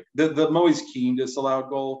pathetic. The Moise Kean disallowed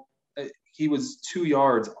goal, he was 2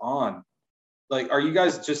 yards on. Like, are you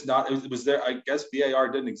guys just not? Was there? I guess VAR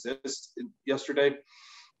didn't exist yesterday.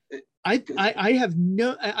 I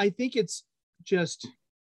think it's just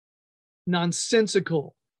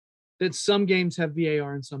nonsensical that some games have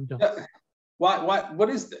VAR and some don't. Why? What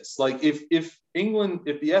is this? Like, if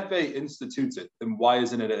the FA institutes it, then why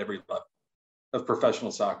isn't it at every level of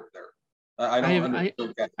professional soccer there?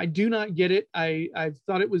 I do not get it. I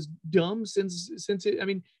thought it was dumb since it. I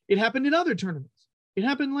mean, it happened in other tournaments. It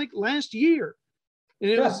happened like last year, and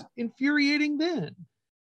it was infuriating then.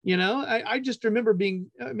 I just remember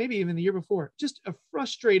being maybe even the year before, just a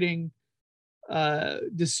frustrating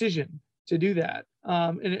decision to do that.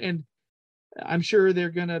 And I'm sure they're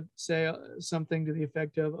gonna say something to the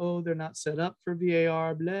effect of, "Oh, they're not set up for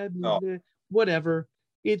VAR." Blah blah blah. Whatever.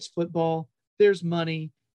 It's football. There's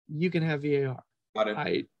money. You can have VAR. Got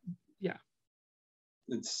it.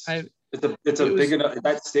 It's big enough.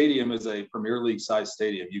 That stadium is a Premier League size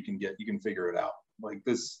stadium. You can figure it out. Like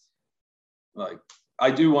this. Like,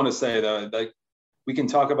 I do want to say though, like, we can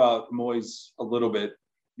talk about Moyes a little bit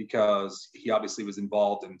because he obviously was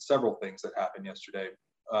involved in several things that happened yesterday.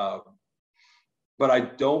 But I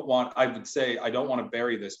don't want to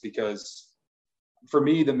bury this, because for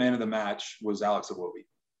me, the man of the match was Alex Iwobi.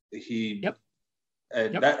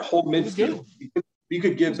 That whole midfield, you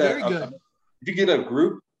could give that. If you get a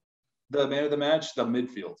group, the man of the match, the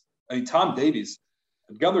midfield. I mean, Tom Davies,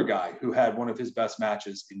 another guy who had one of his best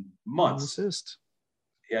matches in months.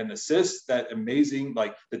 He had an assist, that amazing,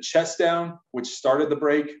 like the chest down, which started the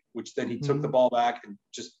break, which then he took the ball back and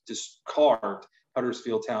just carved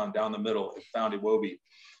Huddersfield Town down the middle and found Iwobi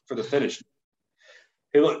for the finish.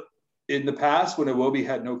 Hey, look, in the past, when Iwobi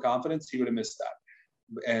had no confidence, he would have missed that.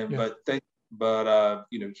 But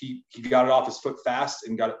he got it off his foot fast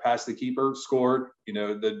and got it past the keeper, scored.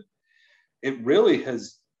 It really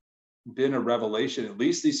has been a revelation. At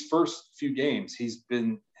least these first few games, he's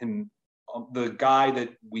been the guy that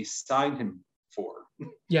we signed him for.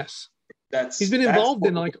 Yes, he's been involved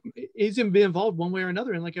one way or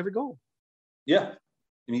another in like every goal. Yeah,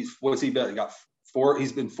 and he got 4.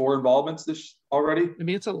 He's been 4 involvements this already. I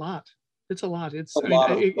mean, it's a lot. It's a lot. It's A I mean,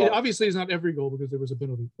 lot of it obviously is not every goal because there was a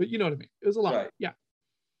penalty, but you know what I mean. It was a lot. Right. Yeah.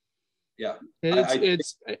 Yeah.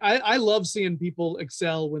 I love seeing people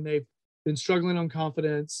excel when they've been struggling on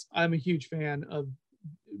confidence. I'm a huge fan of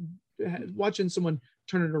watching someone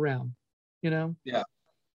turn it around, you know? Yeah.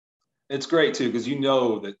 It's great too, because you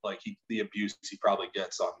know that like the abuse he probably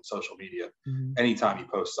gets on social media anytime he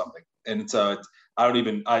posts something. And it's I don't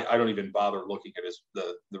even bother looking at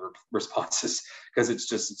the responses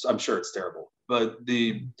because I'm sure it's terrible. But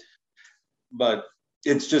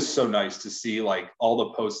it's just so nice to see like all the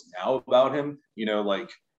posts now about him, you know,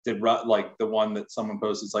 like like the one that someone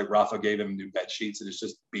posted, it's like Rafa gave him new bed sheets and it's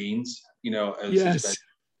just beans, you know, as his bed.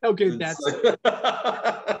 Okay, that's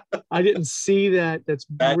I didn't see that. That's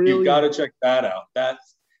brilliant. You've got to check that out.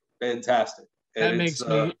 That's fantastic. That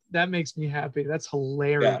makes me happy. That's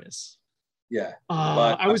hilarious. Yeah.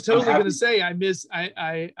 I was totally gonna say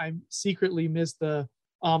I secretly missed the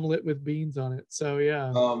omelet with beans on it. So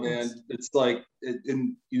yeah. Oh man, it's like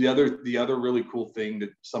and the other really cool thing that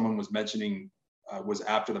someone was mentioning was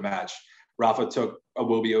after the match, Rafa took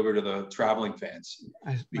Iwobi over to the traveling fans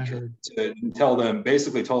to told them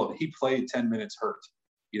he played 10 minutes hurt.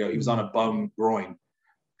 You know, he was on a bum groin,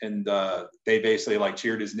 and they basically like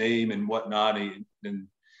cheered his name and whatnot. And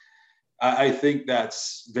I think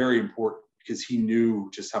that's very important because he knew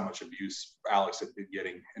just how much abuse Alex had been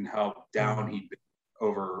getting and how down he'd been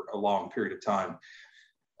over a long period of time.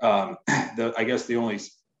 I guess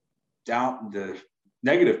the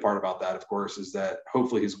negative part about that, of course, is that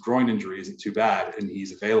hopefully his groin injury isn't too bad and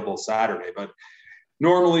he's available Saturday. But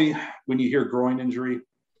normally when you hear groin injury,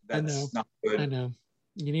 that's not good. I know.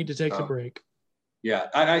 You need to take the break. Yeah,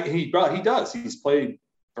 and he does. He's played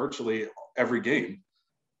virtually every game.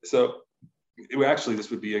 So this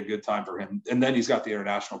would be a good time for him. And then he's got the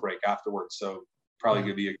international break afterwards. So probably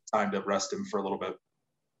could be a time to rest him for a little bit.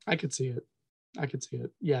 I could see it.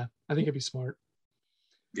 Yeah, I think it'd be smart.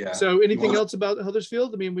 Yeah. So anything else about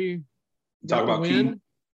Huddersfield? I mean, we talk about Keane.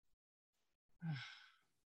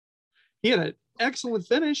 He had an excellent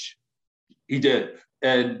finish. He did.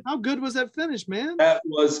 And how good was that finish, man? That's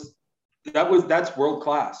world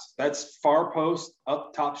class. That's far post,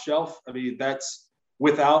 up top shelf. I mean, that's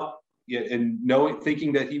without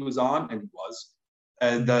thinking that he was on, and he was.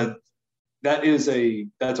 And that's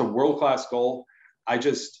a world class goal. I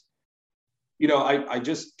just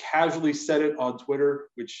casually said it on Twitter,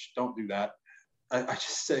 which don't do that. I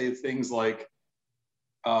just say things like,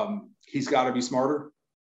 he's got to be smarter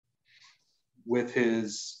with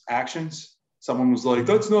his actions. Someone was like,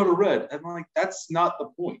 that's not a red. I'm like, that's not the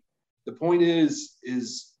point. The point is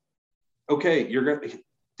okay,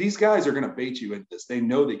 these guys are going to bait you into this. They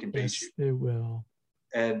know they can bait you. They will.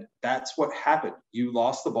 And that's what happened. You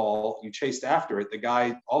lost the ball. You chased after it. The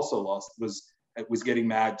guy also was getting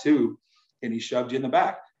mad too, and he shoved you in the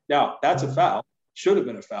back. Now, that's a foul. Should have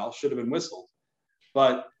been a foul. Should have been whistled.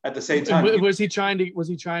 But at the same time, was he trying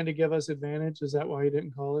to give us advantage? Is that why he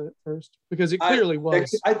didn't call it at first? Because it clearly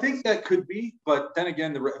was. I think that could be, but then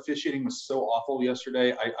again, the officiating was so awful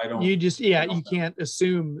yesterday. I don't. You can't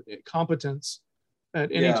assume competence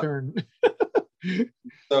at any turn.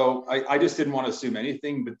 So I just didn't want to assume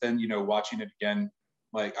anything. But then watching it again,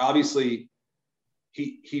 like obviously,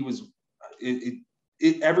 he was.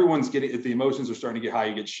 Everyone's getting, if the emotions are starting to get high,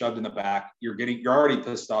 you get shoved in the back. You're already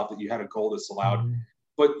pissed off that you had a goal disallowed,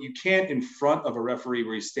 but you can't in front of a referee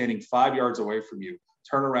where he's standing 5 yards away from you,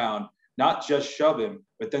 turn around, not just shove him,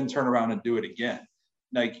 but then turn around and do it again.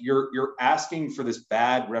 Like you're asking for this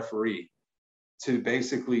bad referee to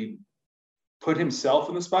basically put himself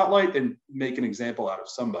in the spotlight and make an example out of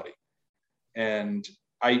somebody. And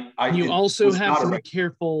you also have to be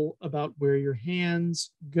careful about where your hands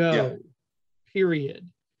go. Yeah. Period.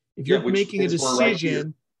 If you're making a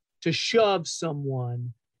decision to shove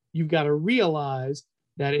someone, you've got to realize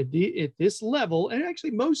that at this level, and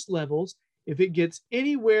actually most levels, if it gets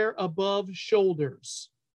anywhere above shoulders,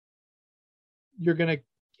 you're gonna.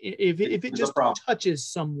 If it just touches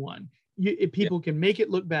someone, people can make it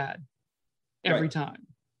look bad every time.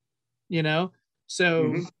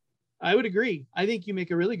 So I would agree. I think you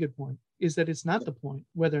make a really good point. Is that it's not the point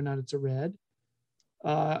whether or not it's a red.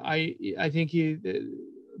 I think you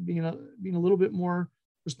being a little bit more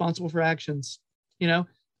responsible for actions. I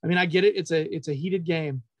mean, I get it. It's a heated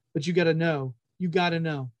game, but you got to know.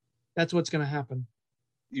 That's what's going to happen.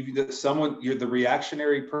 The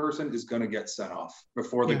reactionary person is going to get sent off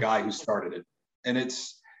before the guy who started it, and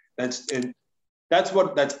that's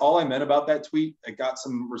all I meant about that tweet. I got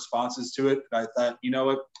some responses to it. I thought,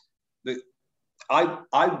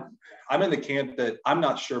 I'm in the camp that I'm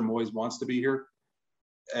not sure Moyes wants to be here.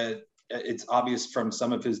 it's obvious from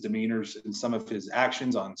some of his demeanors and some of his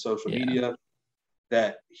actions on social media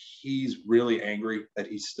that he's really angry that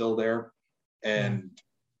he's still there, and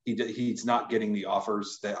he's not getting the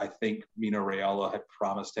offers that I think Mino Raiola had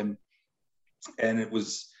promised him. And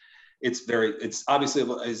it's obviously,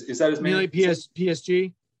 is that his main? Like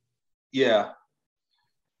PSG? Yeah.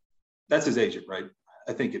 That's his agent, right?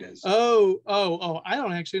 I think it is. Oh, I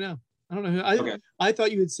don't actually know. I don't know who. I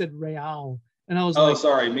thought you had said Real, and I was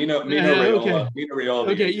sorry, Mino Raiola. Okay. Mino Raiola.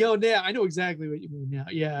 Okay, yeah, I know exactly what you mean now.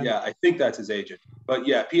 Yeah. Yeah, I think that's his agent. But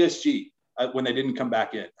yeah, PSG, when they didn't come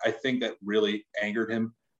back in, I think that really angered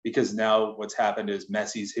him, because now what's happened is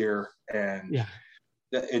Messi's here, and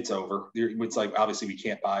it's over. It's like, obviously we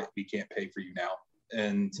can't pay for you now,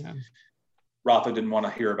 and Rafa didn't want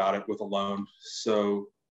to hear about it with a loan, so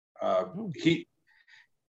he.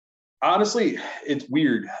 Honestly, it's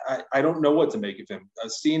weird. I don't know what to make of him.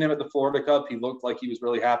 Seeing him at the Florida Cup, he looked like he was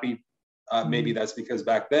really happy. Maybe that's because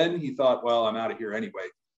back then he thought, well, I'm out of here anyway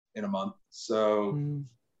in a month. So,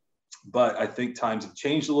 but I think times have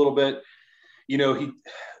changed a little bit. You know,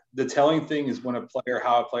 the telling thing is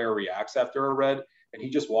how a player reacts after a red, and he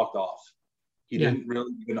just walked off. He didn't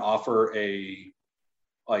really even offer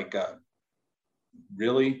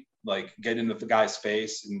get into the guy's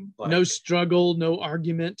face, and no struggle, no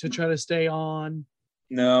argument to try to stay on.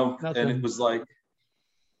 No, nothing. And it was like,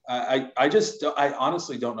 I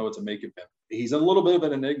honestly don't know what to make of him. He's a little bit of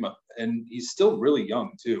an enigma, and he's still really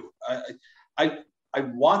young too. I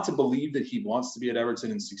want to believe that he wants to be at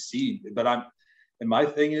Everton and succeed, but my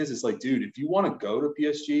thing is like, dude, if you want to go to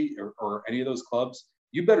PSG or any of those clubs,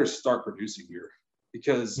 you better start producing here,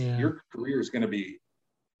 because your career is going to be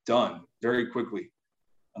done very quickly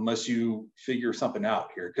unless you figure something out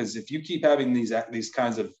here. Because if you keep having these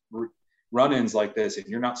kinds of run-ins like this and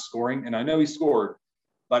you're not scoring, and I know he scored,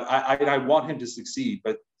 but I want him to succeed.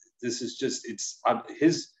 But this is just,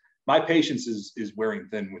 my patience is wearing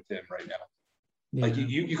thin with him right now. Yeah. Like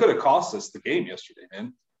you could have cost us the game yesterday,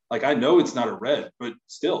 man. Like, I know it's not a red, but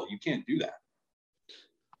still, you can't do that.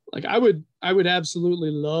 Like, I would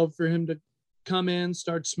absolutely love for him to come in,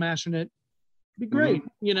 start smashing it. It'd be great.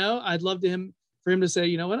 You know, I'd love for him to say,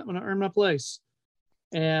 you know what, I'm going to earn my place.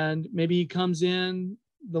 And maybe he comes in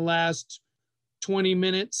the last 20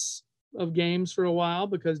 minutes of games for a while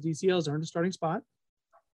because DCL has earned a starting spot.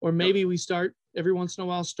 Or maybe we start every once in a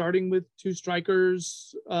while starting with two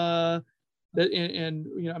strikers. You know,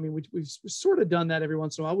 I mean, we've sort of done that every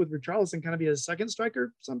once in a while with Richarlison kind of be a second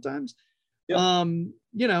striker sometimes. Yep.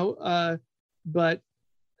 You know, but,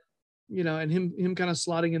 you know, and him kind of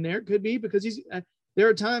slotting in there could be because there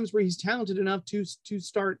are times where he's talented enough to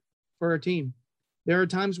start for our team. There are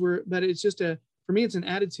times but it's just for me, it's an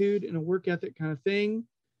attitude and a work ethic kind of thing.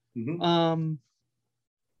 Mm-hmm.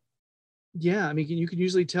 Yeah. I mean, you can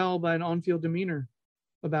usually tell by an on-field demeanor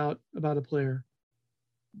about a player.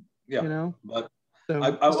 Yeah. You know, but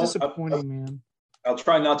it's disappointing, man. I'll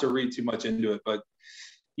try not to read too much into it, but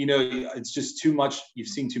you know, it's just too much. You've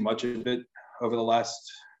seen too much of it over the last,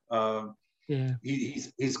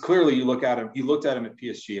 he's clearly, you looked at him at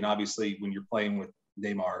PSG, and obviously when you're playing with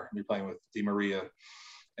Neymar and you're playing with Di Maria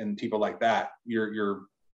and people like that, you're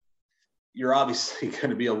obviously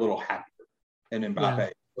going to be a little happier than Mbappe. Yeah.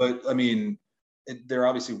 But I mean, they're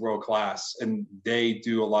obviously world class, and they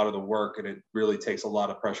do a lot of the work, and it really takes a lot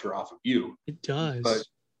of pressure off of you. It does.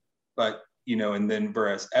 But you know, and then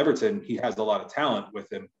whereas Everton, he has a lot of talent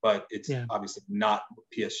with him, but it's obviously not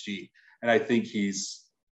PSG. And I think he's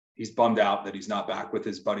bummed out that he's not back with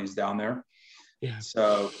his buddies down there. Yeah.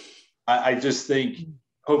 So I just think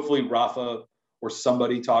hopefully Rafa or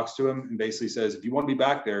somebody talks to him and basically says, if you want to be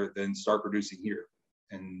back there, then start producing here.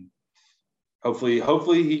 And hopefully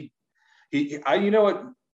he you know what,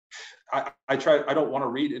 I don't want to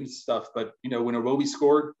read into stuff, but you know, when Iwobi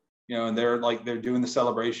scored, you know, and they're doing the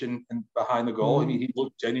celebration and behind the goal, I mean, he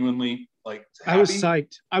looked genuinely like happy. I was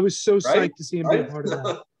psyched. I was so psyched to see him be a part of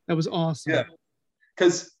that. That was awesome. Yeah.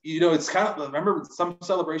 Because, you know, it's kind of, remember some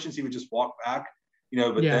celebrations he would just walk back, you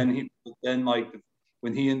know, but then like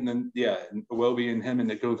when he and Iwobi and him and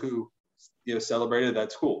Nkoku, you know, celebrated,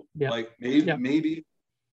 that's cool. Yeah. Like maybe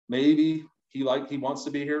he wants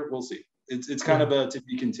to be here. We'll see. It's kind of to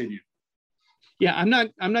be continued. Yeah, I'm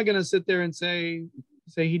not gonna sit there and say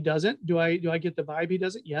he doesn't. Do I get the vibe he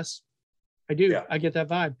doesn't? Yes, I do. Yeah. I get that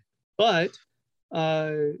vibe. But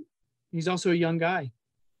he's also a young guy.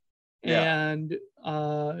 Yeah. And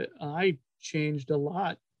I changed a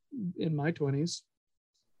lot in my 20s.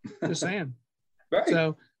 Just saying. Right.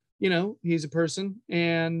 So, you know, he's a person.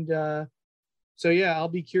 And so yeah, I'll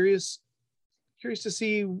be curious to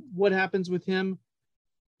see what happens with him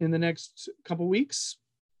in the next couple weeks.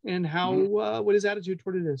 and how what his attitude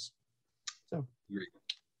toward it is. So, Great.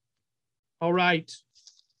 All right,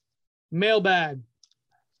 mailbag.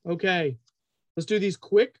 Okay, let's do these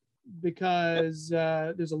quick because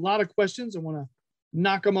there's a lot of questions. I want to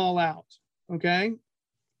knock them all out. Okay,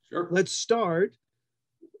 Sure. let's start.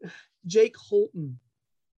 Jake Holton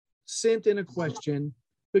sent in a question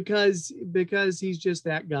because he's just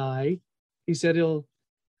that guy. He said he'll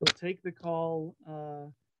take the call.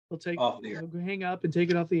 He'll hang up and take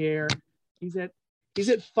it off the air. He's at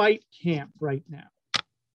fight camp right now.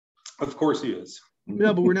 Of course he is.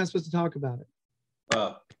 No, but we're not supposed to talk about it.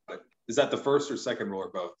 Is that the first or second rule or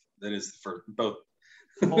both? That is for both.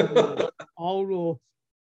 All rule.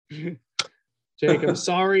 Jake, I'm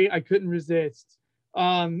sorry, I couldn't resist.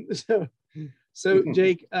 So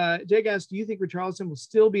Jake asked, do you think Richarlison will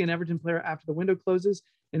still be an Everton player after the window closes?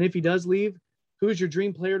 And if he does leave, who's your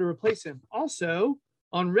dream player to replace him? Also,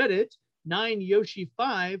 on Reddit,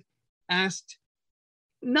 9Yoshi5 asked,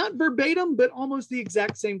 not verbatim, but almost the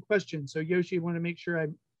exact same question. So Yoshi, I want to make sure I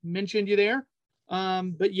mentioned you there.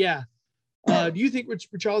 But yeah, do you think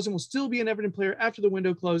Richarlison will still be an Everton player after the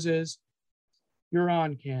window closes? You're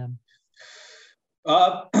on, Cam.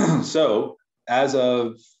 So as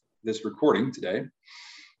of this recording today,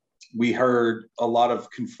 we heard a lot of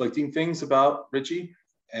conflicting things about Richie.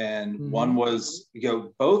 And one was,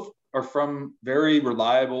 both are from very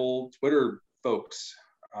reliable Twitter folks,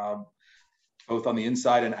 both on the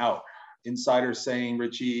inside and out. Insiders saying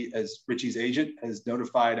Richie's agent has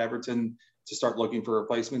notified Everton to start looking for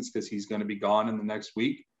replacements because he's going to be gone in the next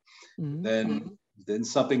week. Then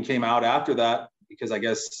something came out after that because I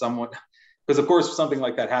guess because of course something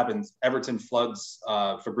like that happens. Everton floods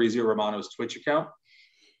Fabrizio Romano's Twitch account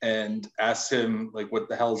and asks him like, what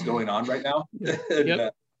the hell is going on right now? And,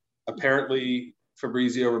 apparently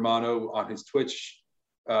Fabrizio Romano on his Twitch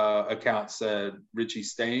account said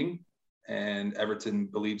Richie's staying, and Everton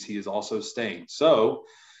believes he is also staying. So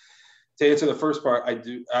to answer the first part,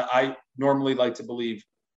 I normally like to believe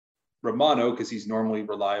Romano because he's normally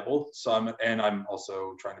reliable. So I'm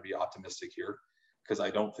also trying to be optimistic here because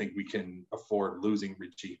I don't think we can afford losing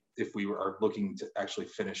Richie if we are looking to actually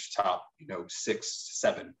finish top, 6,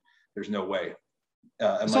 7. There's no way.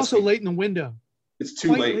 It's also late in the window. It's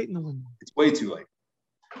too late in the window. It's way too late.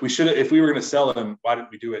 We should have, if we were going to sell him, why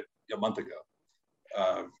didn't we do it a month ago?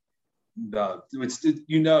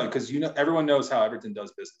 Because everyone knows how Everton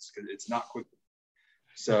does business because it's not quick.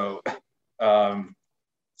 So I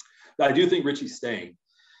do think Richie's staying.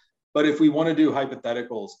 But if we want to do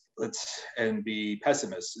hypotheticals, and be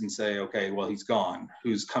pessimists and say, okay, well, he's gone.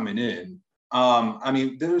 Who's coming in?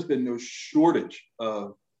 There's been no shortage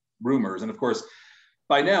of rumors. And of course,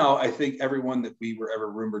 by now, I think everyone that we were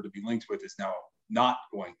ever rumored to be linked with is now not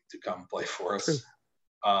going to come play for us. True.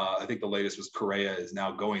 I think the latest was Correa is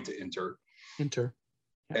now going to Inter.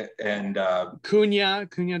 Yeah. And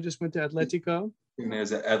Cunha just went to Atletico. Cunha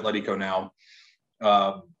is at Atletico now.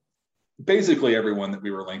 Basically, everyone that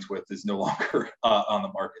we were linked with is no longer on the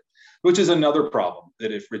market, which is another problem.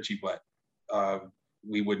 That if Richie went,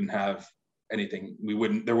 we wouldn't have anything.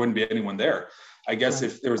 There wouldn't be anyone there. I guess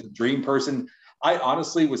if there was a dream person. I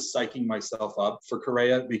honestly was psyching myself up for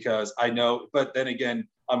Correa because I know, but then again,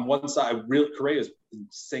 on one side, Correa is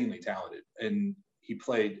insanely talented, and he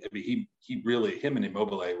played. Him and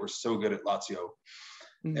Immobile were so good at Lazio,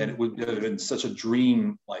 and it would have been such a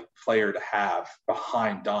dream player to have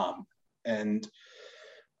behind Dom. And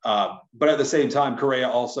but at the same time, Correa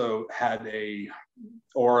also had a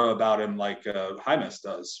aura about him like James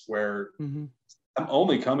does, where I'm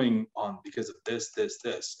only coming on because of this,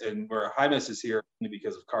 and where James is here only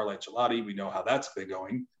because of Carlo Ancelotti. We know how that's been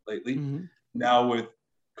going lately. Now with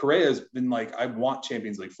Correa has been like, I want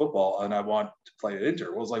Champions League football and I want to play at Inter.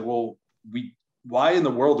 Well, it was like, well, why in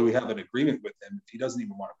the world do we have an agreement with him if he doesn't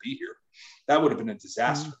even want to be here? That would have been a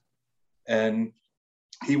disaster. And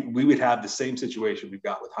we would have the same situation we've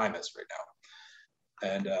got with James right now.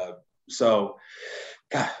 And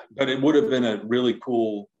but it would have been a really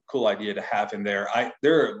cool idea to have him there.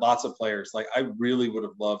 There are lots of players. I really would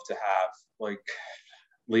have loved to have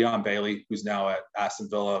Leon Bailey, who's now at Aston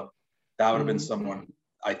Villa. That would have been someone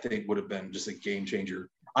I think would have been just a game changer.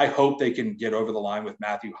 I hope they can get over the line with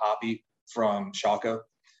Matthew Hoppe from Schalke.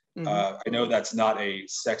 I know that's not a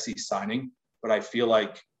sexy signing, but I feel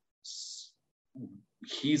like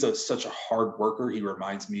he's such a hard worker. He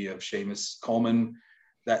reminds me of Seamus Coleman,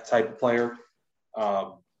 that type of player.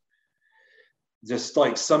 Just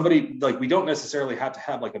like somebody, we don't necessarily have to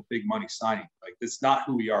have a big money signing. It's not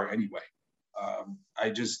who we are anyway.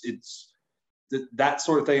 It's that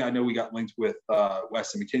sort of thing. I know we got linked with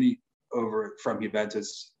Weston McKennie over from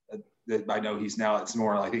Juventus. I know he's now, it's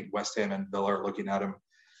more, I think West Ham and Villa are looking at him.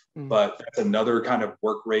 Mm. But that's another kind of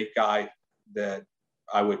work rate guy that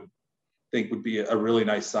I would think would be a really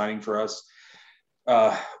nice signing for us.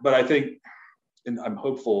 But I think, and I'm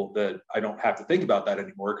hopeful that I don't have to think about that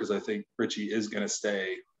anymore, because I think Richie is going to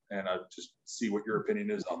stay, and I just see what your opinion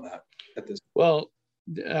is on that at this. Well,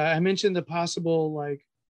 I mentioned the possible like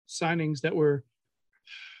signings that were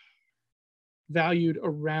valued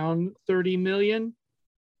around 30 million.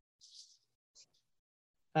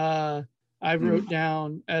 I wrote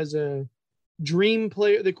down as a dream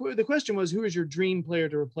player. The question was, who is your dream player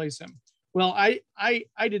to replace him? Well, I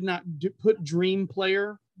did not put dream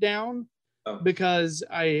player down because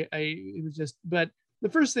it was just, but the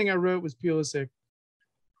first thing I wrote was Pulisic.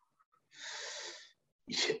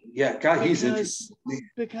 Yeah, God, he's interesting.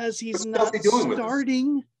 Because he's not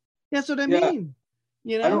starting. That's what I mean.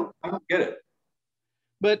 You know, I don't get it.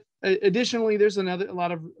 But additionally, there's a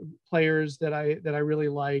lot of players that I really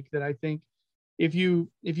like, that I think if you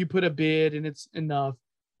put a bid and it's enough,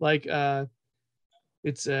 like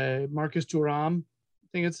it's Marcus Thuram, I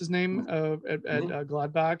think it's his name, at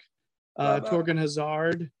Gladbach, Torgan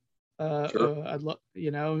Hazard, I'd love,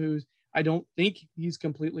 who's, I don't think he's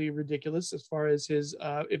completely ridiculous as far as his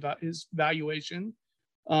valuation.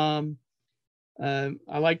 I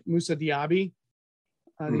like Moussa Diaby.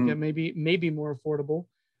 I think that maybe more affordable.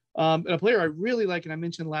 A player I really like, and I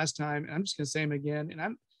mentioned last time, and I'm just going to say him again.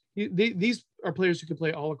 And these are players who can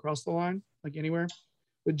play all across the line, like anywhere.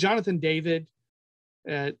 But Jonathan David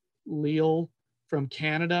at Lille from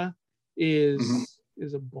Canada is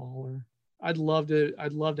a baller. I'd love to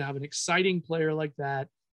have an exciting player like that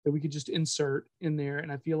we could just insert in there,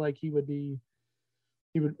 and I feel like he would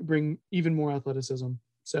bring even more athleticism.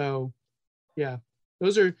 So, yeah,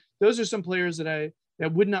 those are some players that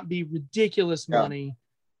would not be ridiculous money,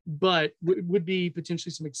 but would be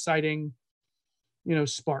potentially some exciting,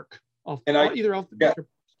 spark either off the bench or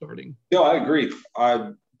starting. No, I agree.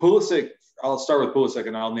 Pulisic. I'll start with Pulisic,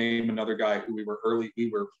 and I'll name another guy who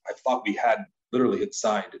I thought we had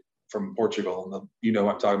signed from Portugal, and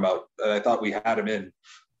what I'm talking about. I thought we had him in,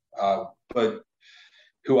 but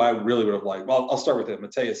who I really would have liked. Well, I'll start with him,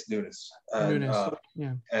 Mateus Nunes. And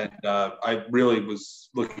I really was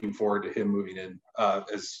looking forward to him moving in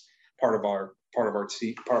as part of our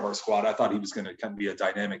team, part of our squad. I thought he was going to kind of be a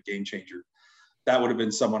dynamic game changer. That would have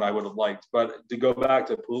been someone I would have liked. But to go back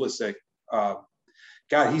to Pulisic,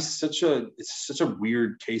 God, it's such a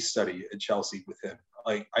weird case study at Chelsea with him.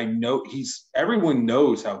 Like, I know everyone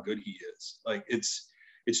knows how good he is. Like, it's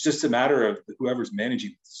just a matter of whoever's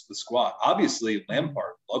managing the squad. Obviously,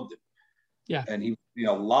 Lampard loved him. Yeah. And he,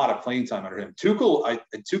 a lot of playing time under him.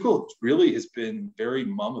 Tuchel really has been very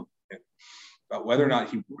mum about whether or not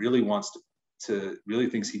he really wants to really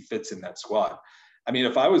thinks he fits in that squad. I mean,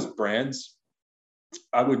 if I was Brands,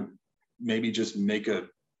 I would maybe just make a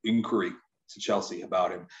inquiry to Chelsea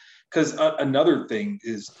about him. Because another thing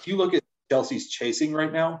is, if you look at Chelsea's chasing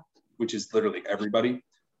right now, which is literally everybody,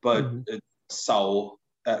 but Saul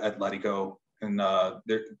at Atletico, and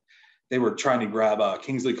they were trying to grab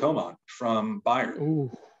Kingsley Coman from Bayern.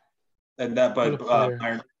 Ooh. And but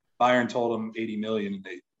Bayern told them 80 million, and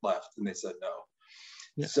they left, and they said no.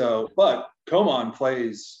 Yeah. So, but Coman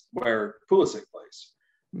plays where Pulisic plays.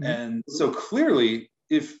 And so clearly,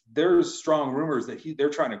 if there's strong rumors that they're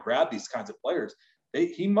trying to grab these kinds of players,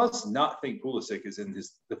 he must not think Pulisic is in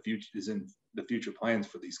the future plans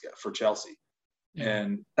for these guys, for Chelsea. Yeah.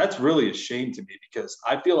 And that's really a shame to me, because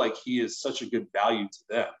I feel like he is such a good value to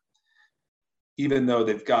them, even though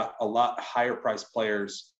they've got a lot higher priced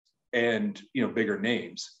players and bigger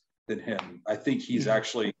names than him. I think he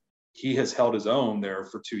has held his own there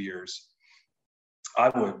for 2 years. I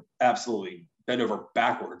would absolutely bend over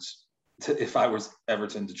backwards if I was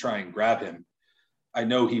Everton to try and grab him. I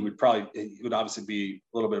know it would obviously be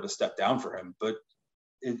a little bit of a step down for him, but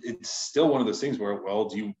it's still one of those things where, well,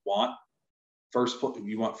 do you want first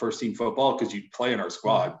team football? Because you play in our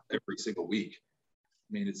squad every single week.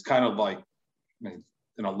 I mean, it's kind of like, in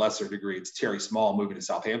a lesser degree, it's Terry Small moving to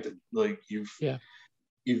Southampton. Like, you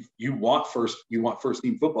want first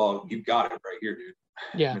team football, you've got it right here, dude.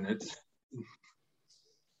 Yeah.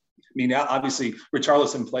 Obviously,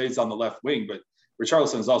 Richarlison plays on the left wing, but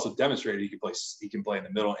Richarlison has also demonstrated he can play in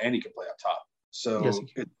the middle and he can play up top. So, yes,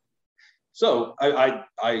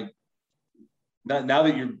 now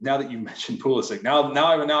that you mentioned Pulisic, now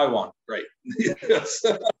I want great. Yes.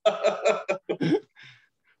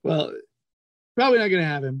 Well, probably not going to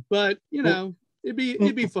have him, but it'd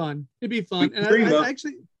be fun. It'd be fun, and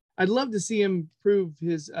I'd love to see him prove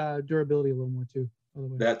his durability a little more too. By the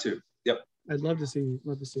way, that too. Yep. I'd love to see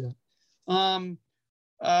that.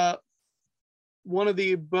 one of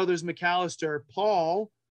the brothers McAllister,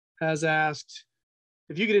 Paul, has asked,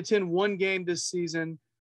 if you could attend one game this season,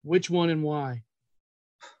 which one and why?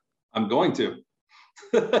 I'm going to.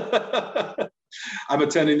 I'm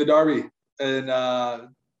attending the Derby in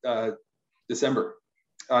December.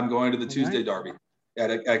 I'm going to the Tuesday Derby at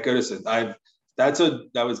Goodison.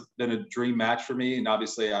 That was been a dream match for me, and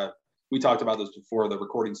obviously we talked about this before the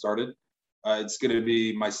recording started. It's going to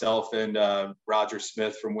be myself and Roger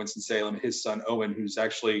Smith from Winston-Salem, his son Owen, who's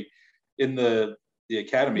actually in the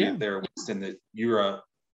academy there in the Ura.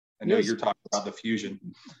 I know you're talking about the Fusion.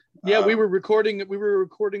 Yeah, we were recording the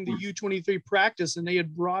U23 practice, and they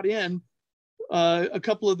had brought in a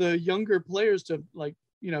couple of the younger players to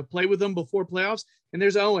play with them before playoffs. And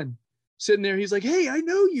there's Owen sitting there. He's like, "Hey, I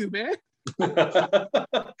know you, man."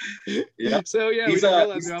 Yeah. So we didn't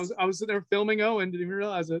realize it. I was sitting there filming Owen, didn't even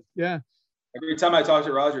realize it. Yeah. Every time I talk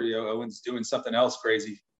to Roger, Owen's doing something else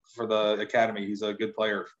crazy for the academy. He's a good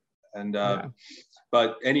player. And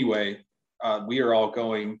but anyway, we are all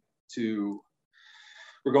going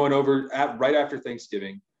over right after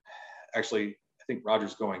Thanksgiving. Actually, I think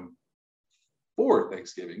Roger's going for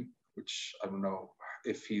Thanksgiving, which I don't know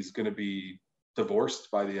if he's going to be divorced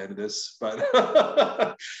by the end of this, but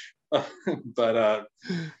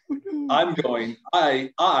I'm going.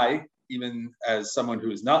 I even as someone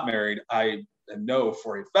who is not married, I know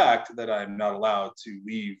for a fact that I'm not allowed to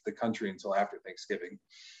leave the country until after Thanksgiving.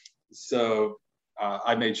 So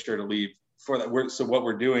I made sure to leave for that. So what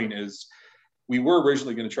we're doing is, we were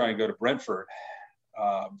originally going to try and go to Brentford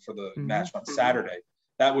for the match on Saturday.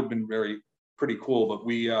 That would have been pretty cool, but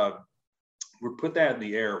we're put that in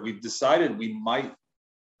the air. We've decided we might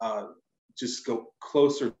just go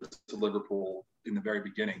closer to Liverpool in the very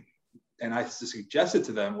beginning. And I suggested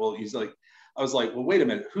to them, I was like, well, wait a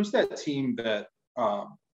minute, who's that team that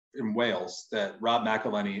in Wales that Rob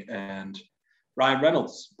McElhenney and Ryan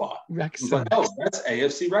Reynolds bought? Wrexham. I was like, oh, that's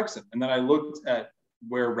AFC Wrexham. And then I looked at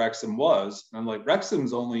where Wrexham was, and I'm like,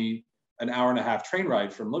 Wrexham's only an hour and a half train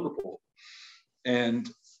ride from Liverpool. And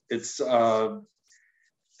it's, to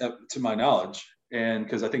my knowledge, and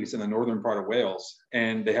because I think it's in the northern part of Wales,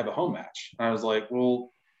 and they have a home match. And I was like,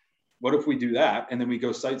 well, what if we do that? And then we go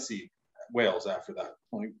sightsee Wales after that.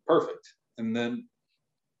 I'm like, perfect. And then,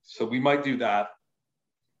 so we might do that.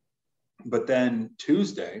 But then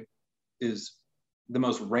Tuesday is the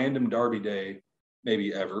most random Derby day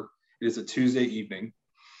maybe ever. It is a Tuesday evening,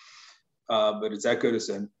 but it's at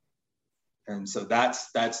Goodison. And so that's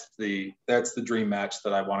the dream match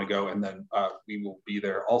that I want to go. And then we will be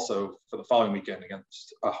there also for the following weekend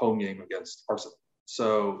against a home game against Arsenal.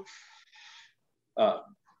 So,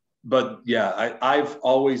 but yeah, I've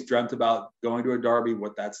always dreamt about going to a Derby,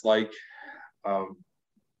 what that's like.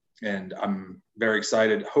 And I'm very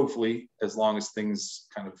excited, hopefully, as long as things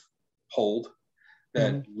kind of hold,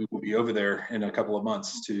 that we will be over there in a couple of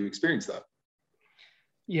months to experience that.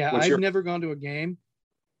 Yeah, I've never gone to a game.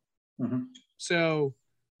 So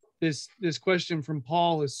this question from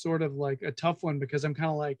Paul is sort of like a tough one, because I'm kind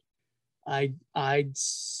of like, I'd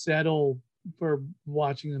settle for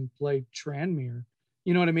watching them play Tranmere.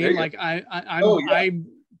 You know what I mean? Like I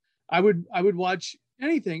would watch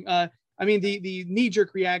anything. I mean, the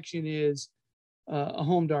knee-jerk reaction is a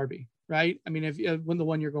home derby, right? I mean, if when the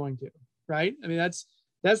one you're going to, right? I mean, that's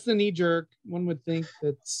the knee-jerk. One would think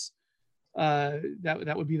that's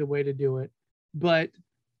that would be the way to do it. But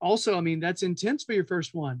also, I mean, that's intense for your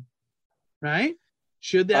first one, right?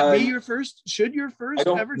 Should that be your first? Should your first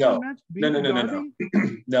ever team match be no.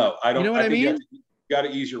 No, I don't. You know what I mean? You got to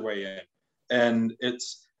ease your way in, and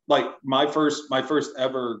it's like my first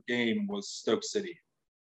ever game was Stoke City,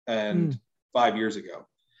 and 5 years ago,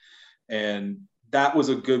 and that was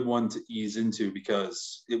a good one to ease into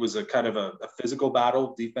because it was a kind of a physical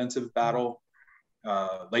battle, defensive battle.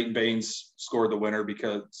 Leighton Baines scored the winner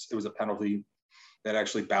because it was a penalty that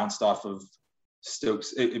actually bounced off of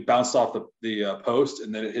Stokes. It bounced off the post,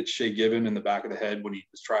 and then it hit Shea Given in the back of the head when he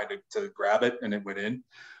was trying to grab it, and it went in,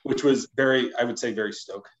 which was very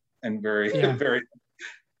Stoke and very.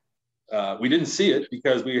 We didn't see it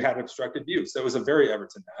because we had obstructed view, so it was a very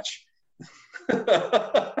Everton match.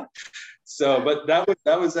 So, but that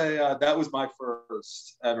was my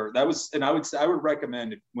first ever. And I would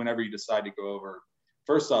recommend, whenever you decide to go over,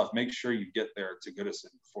 first off, make sure you get there to Goodison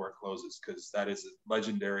before it closes, because that is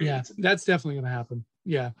legendary. Yeah, that's definitely going to happen.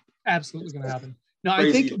 Yeah, absolutely going to happen. No,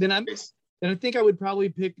 I think I think I would probably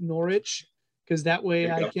pick Norwich, because that way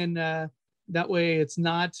I can that way it's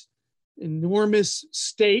not enormous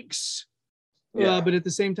stakes. But at the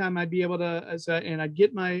same time, I'd be able to, and I'd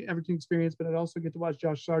get my Everton experience, but I'd also get to watch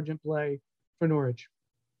Josh Sargent play for Norwich.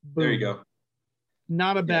 Boom. There you go.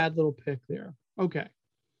 Not a bad little pick there. Okay.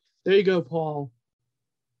 There you go, Paul.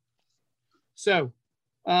 So,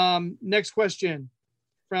 next question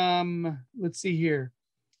from, let's see here.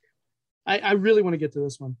 I really want to get to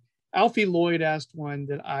this one. Alfie Lloyd asked one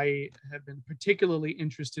that I have been particularly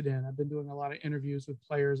interested in. I've been doing a lot of interviews with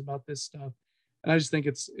players about this stuff, and I just think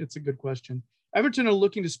it's a good question. Everton are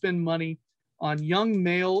looking to spend money on young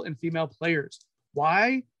male and female players.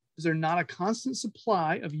 Why is there not a constant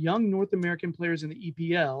supply of young North American players in the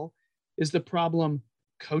EPL? Is the problem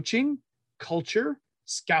coaching, culture,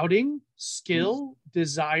 scouting, skill,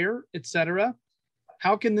 desire, etc.?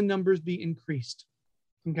 How can the numbers be increased?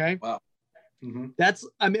 Okay. Wow. Mm-hmm. That's,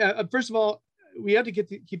 I mean, first of all, we have to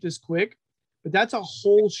keep this quick, but that's a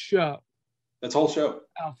whole show. That's a whole show.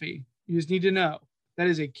 Alfie, you just need to know that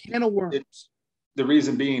is a can of worms. The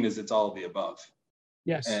reason being is it's all of the above.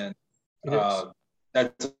 Yes. And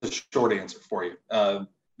that's a short answer for you.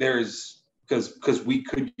 There's because we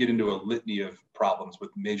could get into a litany of problems with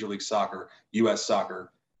Major League Soccer, U.S.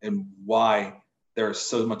 soccer, and why there's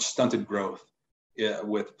so much stunted growth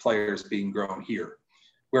with players being grown here.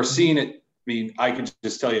 We're seeing it. I mean, I can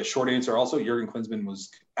just tell you a short answer. Also, Jurgen Klinsmann was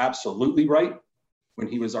absolutely right when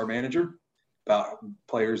he was our manager about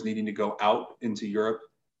players needing to go out into Europe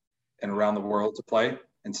and around the world to play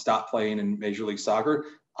and stop playing in Major League Soccer.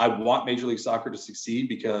 I want Major League Soccer to succeed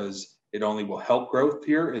because it only will help growth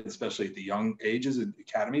here, especially at the young ages and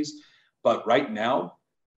academies. But right now,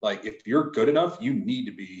 like if you're good enough, you need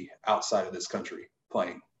to be outside of this country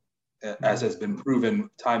playing, as has been proven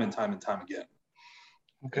time and time and time again.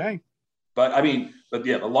 Okay. But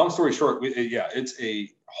yeah, the long story short, it's a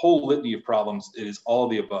whole litany of problems. It is all of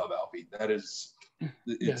the above, Alfie. That is,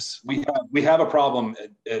 yes. We have a problem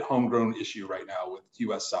at homegrown issue right now with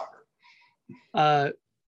U.S. soccer.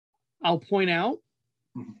 I'll point out,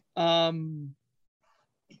 the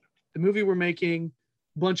movie we're making,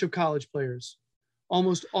 a bunch of college players,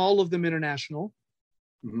 almost all of them international,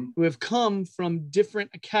 who have come from different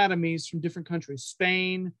academies from different countries,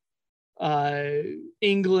 Spain,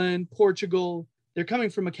 England, Portugal. They're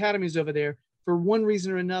coming from academies over there. For one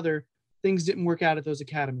reason or another, things didn't work out at those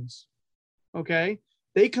academies. Okay.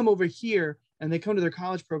 They come over here and they come to their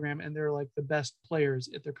college program and they're like the best players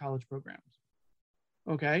at their college programs.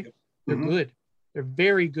 Okay. They're good. They're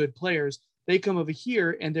very good players. They come over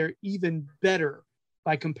here and they're even better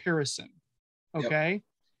by comparison. Okay.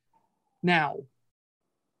 Now,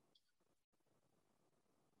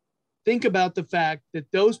 think about the fact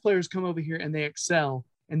that those players come over here and they excel,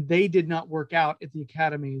 and they did not work out at the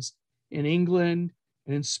academies in England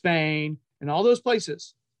and in Spain and all those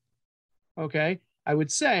places. Okay. I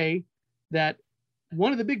would say that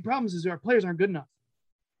one of the big problems is our players aren't good enough.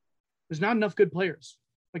 There's not enough good players,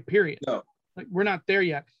 like period. No. Like we're not there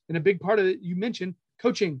yet. And a big part of it, you mentioned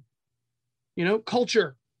coaching,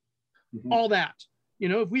 culture, all that.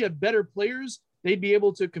 If we had better players, they'd be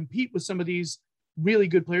able to compete with some of these really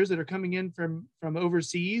good players that are coming in from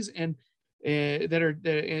overseas and that are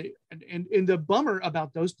and the bummer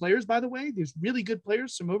about those players, by the way, these really good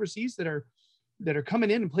players from overseas that are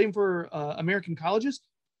coming in and playing for American colleges,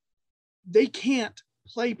 they can't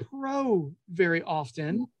play pro very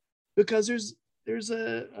often because there's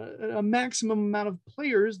a maximum amount of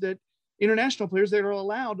players, that international players, that are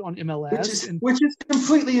allowed on MLS, which is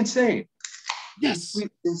completely insane. Yes,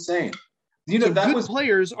 completely insane.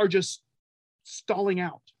 Players are just stalling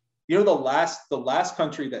out. The last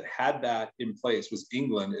country that had that in place was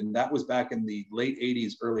England, and that was back in the late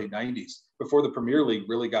 80s, early 90s, before the Premier League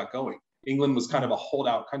really got going. England was kind of a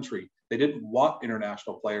holdout country. They didn't want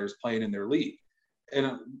international players playing in their league.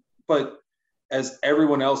 But as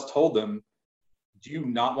everyone else told them, do you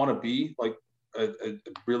not want to be like a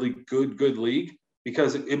really good league?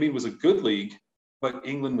 Because it was a good league, but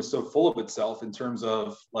England was so full of itself in terms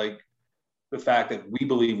of like the fact that we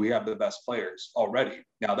believe we have the best players already.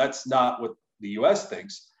 Now, that's not what the US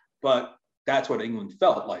thinks, but that's what England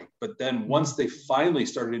felt like. But then once they finally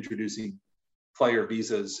started introducing player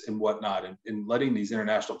visas and whatnot, and letting these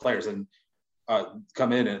international players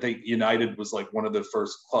come in, and I think United was like one of the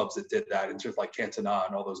first clubs that did that, and sort of like Cantona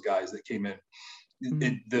and all those guys that came in,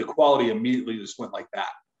 the quality immediately just went like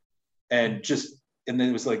that. And then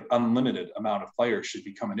it was like unlimited amount of players should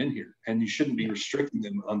be coming in here, and you shouldn't be restricting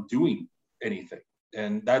them on doing anything.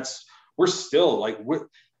 And we're still like,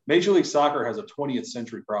 Major League Soccer has a 20th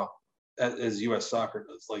century problem as US soccer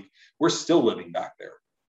does. Like we're still living back there.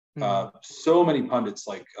 So many pundits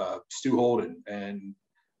like Stu Holden and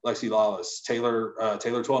Lexi Lawless, Taylor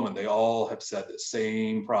Twellman, they all have said the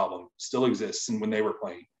same problem still exists. And when they were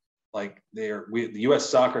playing, like the US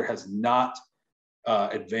soccer has not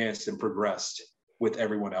advanced and progressed with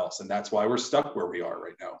everyone else. And that's why we're stuck where we are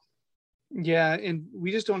right now. Yeah, and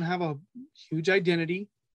we just don't have a huge identity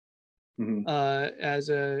Mhm. as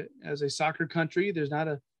a soccer country. There's not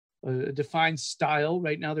a defined style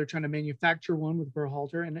right now. They're trying to manufacture one with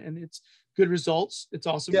Berhalter, and it's good results. It's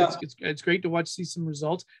awesome. Yeah. It's great to see some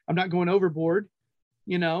results. I'm not going overboard.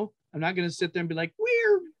 You know, I'm not going to sit there and be like,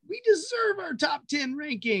 we deserve our top 10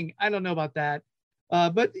 ranking. I don't know about that.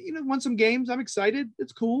 But you know, won some games. I'm excited.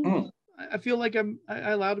 It's cool. Mm. I feel like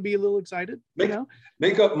I allowed to be a little excited.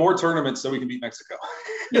 Make up more tournaments so we can beat Mexico.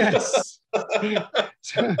 Yes.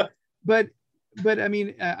 but I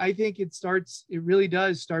mean, I think it really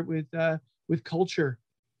does start with culture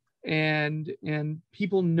and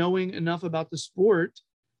people knowing enough about the sport.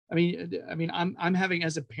 I mean, I'm having,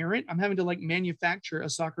 as a parent, I'm having to like manufacture a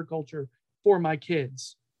soccer culture for my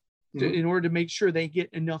kids in order to make sure they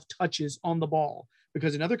get enough touches on the ball.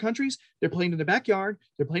 Because in other countries, they're playing in the backyard,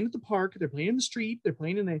 they're playing at the park, they're playing in the street, they're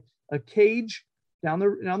playing in a cage down the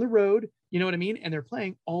road. You know what I mean? And they're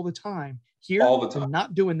playing all the time. Here, All the time. they're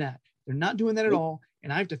not doing that. They're not doing that at all.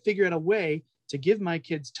 And I have to figure out a way to give my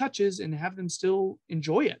kids touches and have them still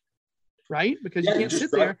enjoy it, right? Because you can't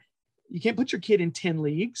sit there. You can't put your kid in 10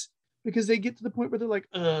 leagues because they get to the point where they're like,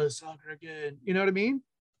 soccer again. You know what I mean?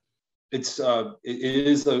 It's a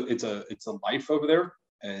life over there.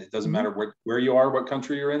 And it doesn't matter where you are, what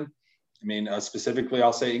country you're in. I mean, specifically,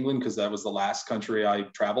 I'll say England because that was the last country I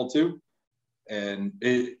traveled to. And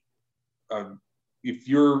if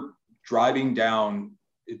you're driving down,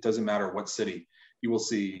 it doesn't matter what city, you will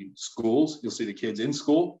see schools, you'll see the kids in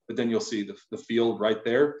school, but then you'll see the field right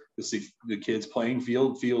there. You'll see the kids playing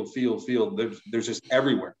field. There's just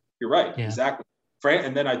everywhere. You're right. Yeah. Exactly.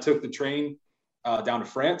 And then I took the train down to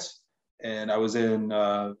France. And I was in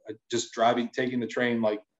just taking the train,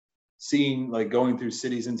 like seeing, like going through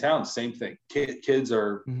cities and towns, same thing. Kids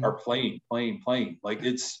are playing. Like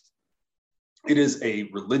it is a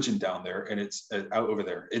religion down there, and it's out over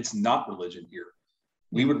there. It's not religion here.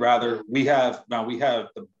 We have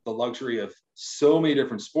the luxury of so many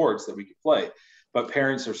different sports that we could play, but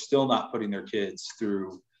parents are still not putting their kids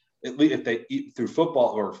through, at least if they eat through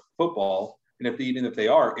football. And even if they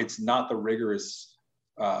are, it's not the rigorous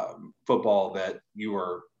football that you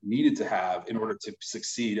are needed to have in order to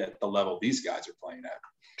succeed at the level these guys are playing at.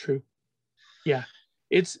 True. Yeah.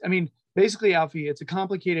 Basically, Alfie, it's a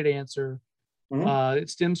complicated answer. It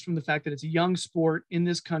stems from the fact that it's a young sport in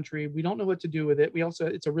this country. We don't know what to do with it.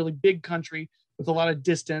 It's a really big country with a lot of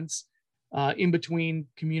distance in between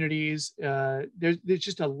communities. There's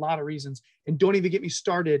just a lot of reasons. And don't even get me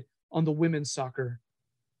started on the women's soccer.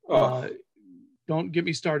 Don't get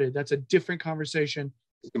me started. That's a different conversation.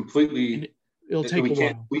 Completely. It'll take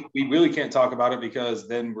a while. We really can't talk about it because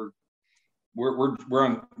then we're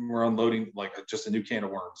unloading like just a new can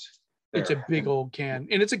of worms. There. It's a big old can,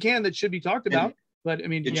 and it's a can that should be talked about. But I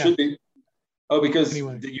mean, it should be. Oh, because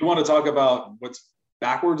anyway. You want to talk about what's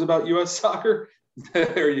backwards about U.S. soccer?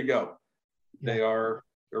 There you go. Yeah.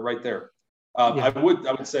 They're right there. I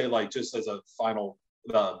would say, like, just as a final,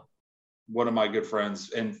 one of my good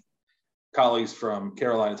friends and colleagues from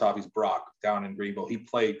Carolina Toffees, Brock, down in Greenville, he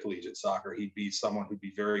played collegiate soccer. He'd be someone who'd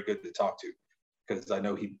be very good to talk to because I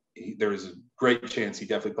know there is a great chance he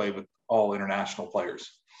definitely played with all international players.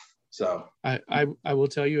 So I will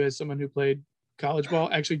tell you, as someone who played college ball,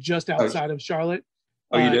 actually just outside of Charlotte.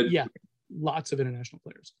 Oh, you did? Yeah, lots of international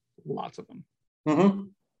players, lots of them. Mm-hmm.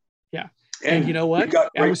 Yeah, and you know what?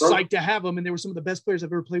 I was psyched to have them, and they were some of the best players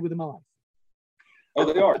I've ever played with in my life.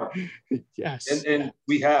 Oh, they are. Yes. And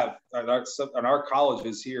we have, and our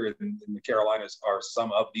colleges here in the Carolinas are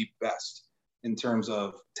some of the best in terms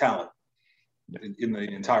of talent in the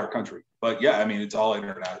entire country. But yeah, I mean, it's all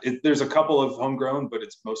international. There's a couple of homegrown, but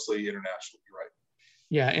it's mostly international. You're right.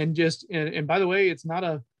 Yeah. And by the way,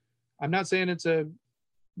 I'm not saying it's a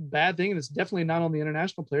bad thing. And it's definitely not on the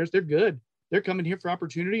international players. They're good. They're coming here for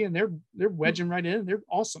opportunity and they're wedging right in. They're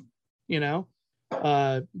awesome,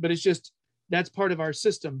 but it's just, that's part of our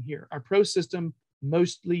system here. Our pro system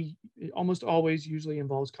almost always usually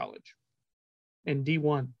involves college and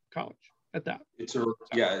D1 college at that.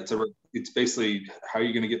 It's basically how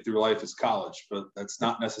you're going to get through life is college, but that's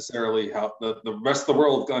not necessarily how the rest of the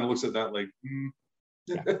world kind of looks at that. Like,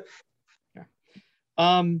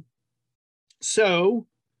 Yeah. So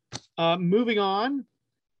moving on,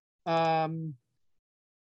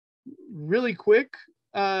 really quick,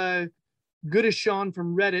 good as Sean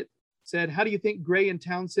from Reddit said, how do you think Gray and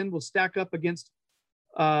Townsend will stack up against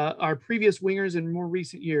our previous wingers in more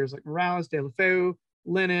recent years, like Morales, De La Feu,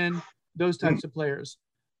 Lennon, those types of players?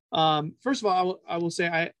 First of all, I will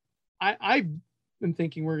say I've been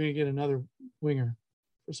thinking we're going to get another winger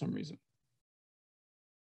for some reason.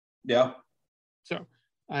 Yeah. So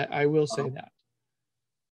I will say that.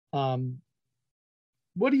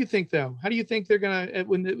 What do you think, though? How do you think they're gonna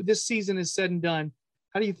when this season is said and done?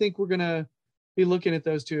 How do you think we're gonna be looking at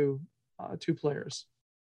those two players?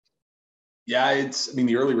 Yeah, I mean,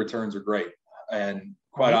 the early returns are great, and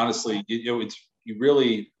quite honestly,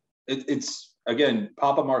 it's again,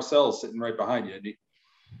 Papa Marcel sitting right behind you.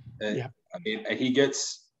 Yeah. I mean, he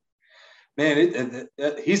gets, man,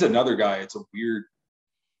 he's another guy. It's a weird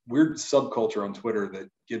subculture on Twitter that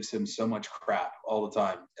gives him so much crap all the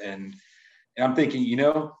time. And I'm thinking,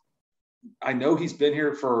 I know he's been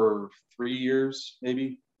here for 3 years,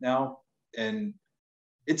 maybe now, and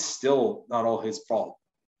it's still not all his fault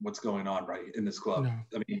what's going on right in this club. No,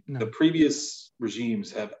 I mean, no. the previous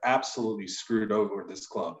regimes have absolutely screwed over this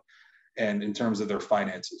club and in terms of their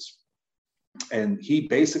finances. And he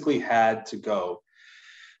basically had to go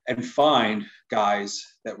and find guys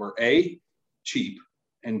that were A, cheap,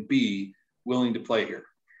 and B, willing to play here.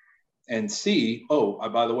 And C,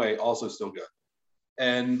 by the way, also still good.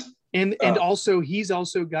 And also he's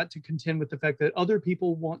also got to contend with the fact that other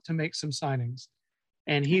people want to make some signings,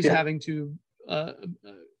 and he's having to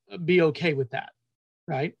be okay with that,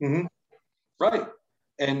 right? Mm-hmm. Right.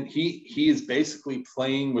 And he is basically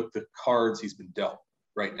playing with the cards he's been dealt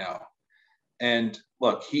right now. And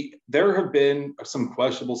look, there have been some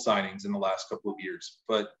questionable signings in the last couple of years,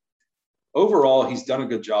 but overall he's done a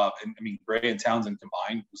good job. And I mean, Gray and Townsend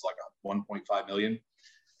combined was like a 1.5 million.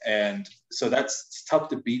 And so it's tough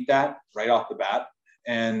to beat that right off the bat.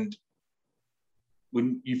 And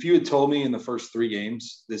if you had told me in the first 3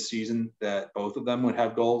 games this season that both of them would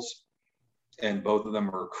have goals and both of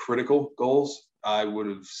them were critical goals, I would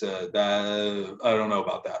have said that I don't know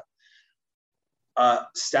about that.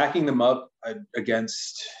 Stacking them up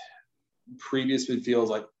against previous midfields,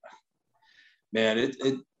 like, man,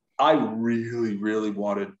 I really, really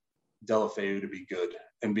wanted Deulofeu to be good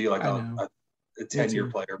and be like a 10-year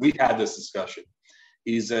player. We had this discussion.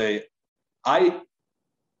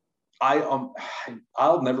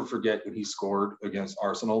 I'll never forget when he scored against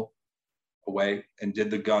Arsenal away and did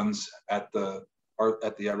the guns at the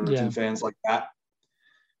Everton fans like that.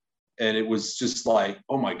 And it was just like,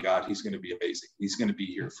 oh my God, he's going to be amazing. He's going to be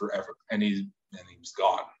here forever. And he was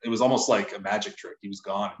gone. It was almost like a magic trick. He was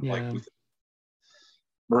gone. Yeah. Like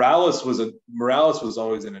Morales was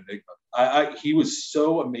always an enigma. He was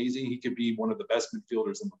so amazing. He could be one of the best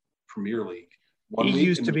midfielders in the Premier League. He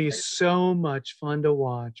used to be so much fun to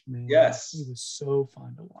watch, man. Yes. He was so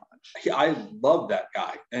fun to watch. I love that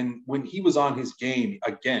guy. And when he was on his game,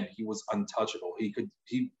 again, he was untouchable. He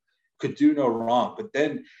could do no wrong. But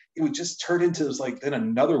then it would just turn into then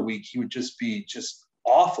another week he would just be just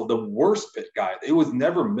awful, the worst pit guy. It was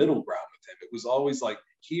never middle ground with him. It was always like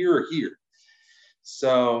here or here.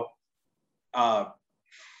 So I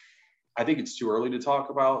think it's too early to talk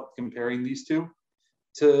about comparing these two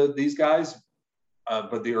to these guys.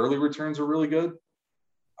 But the early returns are really good.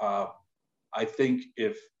 I think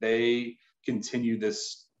if they continue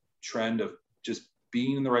this trend of just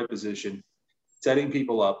being in the right position, setting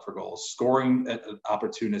people up for goals, scoring at an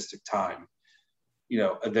opportunistic time,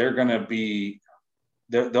 they're going to be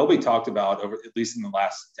they'll be talked about over at least in the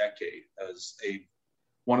last decade as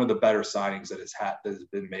one of the better signings that has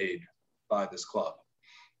been made by this club.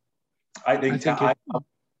 Go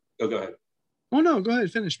ahead. Oh no, go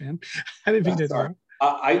ahead, finish, man. I didn't mean to interrupt.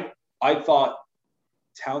 I thought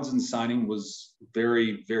Townsend's signing was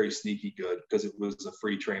very, very sneaky good because it was a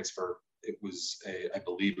free transfer. It was I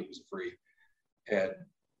believe it was a free, and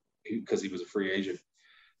because he was a free agent.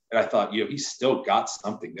 And I thought, he's still got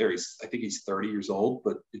something there. I think he's 30 years old,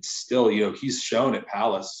 but it's still, he's shown at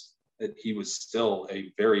Palace that he was still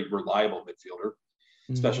a very reliable midfielder,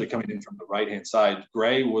 especially coming in from the right-hand side.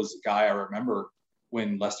 Gray was a guy I remember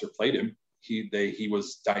when Leicester played him. He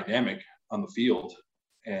was dynamic on the field,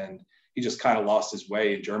 and he just kind of lost his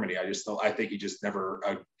way in Germany. I think he just never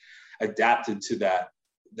adapted to that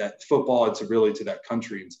football and to that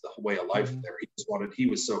country and to the way of life there. He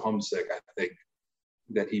was so homesick, I think,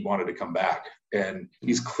 that he wanted to come back, and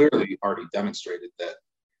he's clearly already demonstrated that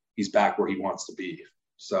he's back where he wants to be.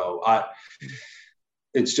 So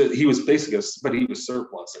it's just, he was basically, but he was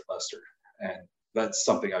surplus at Leicester, and that's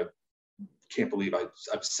something I can't believe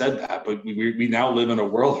I've said that, but we now live in a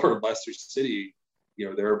world where Leicester City,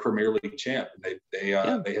 they're a Premier League champ, and they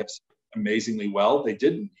have amazingly well. They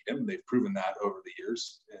didn't need him. They've proven that over the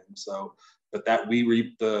years, and so, but that we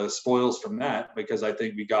reap the spoils from that, because I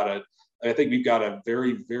think we've got a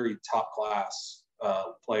very, very top class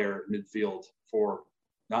player in midfield for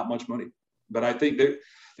not much money. But I think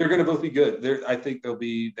they're going to both be good. I think they'll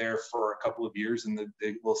be there for a couple of years, and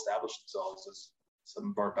they will establish themselves as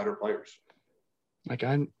some of our better players. Like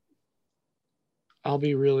I'll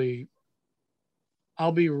be really,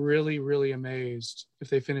 really amazed if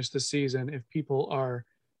they finish the season, if people are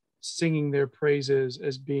singing their praises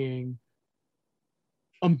as being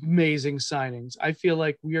amazing signings. I feel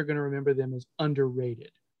like we are going to remember them as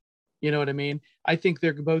underrated. You know what I mean? I think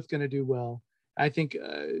they're both going to do well. I think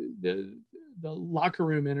the locker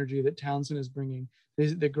room energy that Townsend is bringing,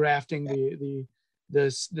 the grafting, the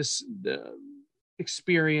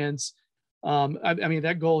experience. I mean,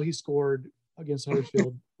 that goal he scored against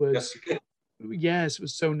Huddersfield was, yes, it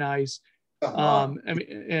was so nice. I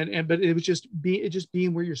mean, but it was just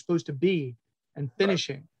being where you're supposed to be and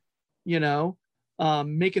finishing, you know,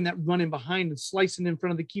 making that run in behind and slicing in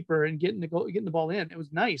front of the keeper and getting the ball in. It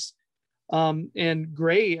was nice. And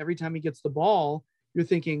Gray, every time he gets the ball, you're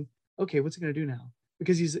thinking, okay, what's he going to do now?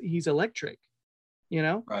 Because he's electric, you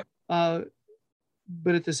know? Right.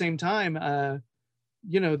 But at the same time,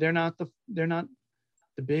 you know, they're not the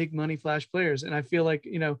big money flash players. And I feel like,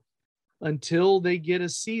 you know, until they get a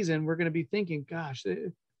season, we're going to be thinking, gosh,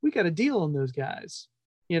 we got a deal on those guys,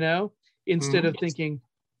 you know, instead of thinking,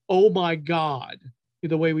 oh my God,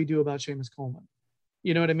 the way we do about Seamus Coleman.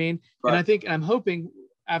 You know what I mean? Right. And I'm hoping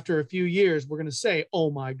after a few years, we're going to say,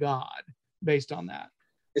 oh my God, based on that.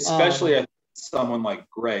 Especially someone like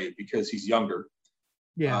Gray, because he's younger.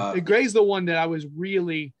 Yeah. Gray's the one that I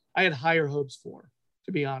had higher hopes for,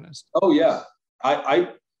 to be honest. Oh yeah.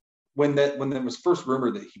 When there was first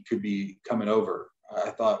rumored that he could be coming over,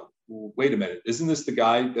 I thought, well, wait a minute, isn't this the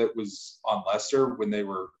guy that was on Leicester when they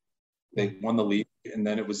won the league? And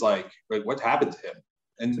then it was like, what happened to him?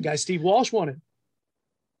 And the guy Steve Walsh wanted.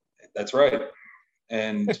 That's right.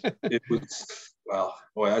 And it was, well,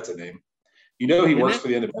 boy, that's a name. You know, he works for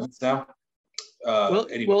the Independents now.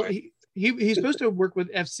 Anyway. He's supposed to work with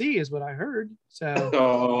FC, is what I heard. So.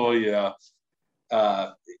 Oh yeah,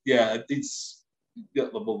 yeah.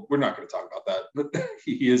 Well, we're not going to talk about that, but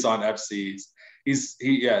he is on FC. He's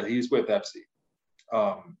with FC.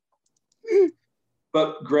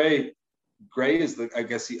 But Gray is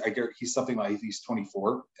he's something like he's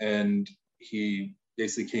 24, and he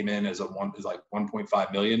basically came in as like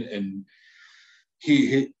 1.5 million, and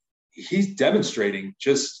he's demonstrating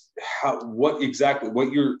just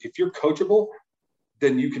if you're coachable,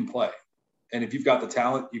 then you can play, and if you've got the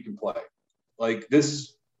talent, you can play. Like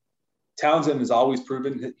this. Townsend has always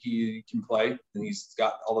proven that he can play, and he's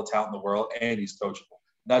got all the talent in the world, and he's coachable.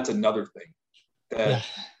 That's another thing.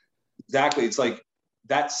 Exactly. It's like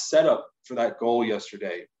that setup for that goal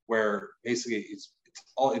yesterday, where basically it's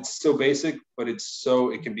so basic, but it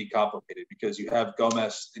can be complicated because you have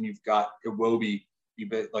Gomez and you've got Iwobi,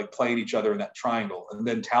 like playing each other in that triangle, and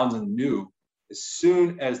then Townsend knew as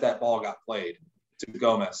soon as that ball got played to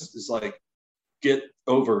Gomez, is like get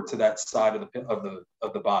over to that side of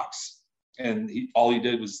the box. And all he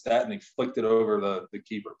did was that, and he flicked it over the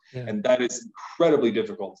keeper. Yeah. And that is incredibly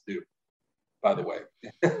difficult to do, by the way.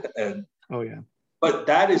 And oh yeah. But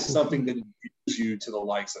that is something that gives you to the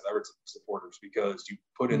likes of Everton supporters, because you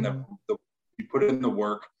put in the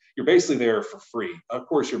work. You're basically there for free. Of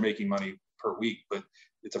course, you're making money per week, but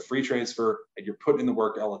it's a free transfer, and you're putting in the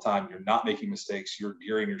work all the time. You're not making mistakes. You're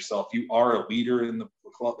gearing yourself. You are a leader in the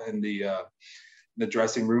club and the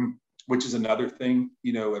dressing room, which is another thing.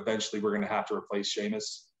 You know, eventually we're going to have to replace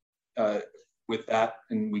Seamus with that,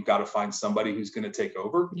 and we've got to find somebody who's going to take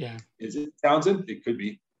over. Yeah. Is it Townsend? It could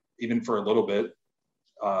be, even for a little bit.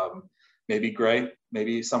 Maybe Gray,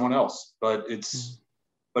 maybe someone else. But it's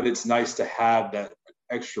nice to have that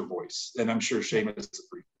extra voice, and I'm sure Seamus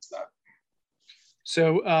appreciates that.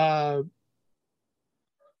 So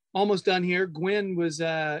almost done here. Gwyn was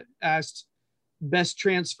asked best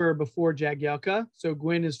transfer before Jagielka. So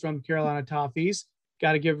Gwyn is from Carolina Toffees.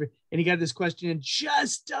 Got to give, and he got this question in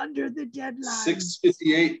just under the deadline.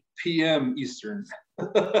 6:58 p.m. Eastern.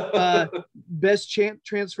 Best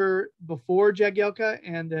transfer before Jagielka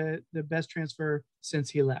and the best transfer since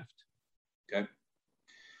he left. Okay.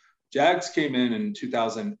 Jags came in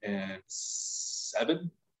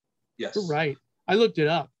 2007. Yes. You're right. I looked it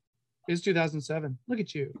up. It's 2007. Look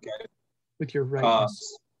at you. Okay. With your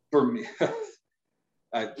rightness. For me,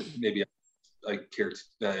 I cared.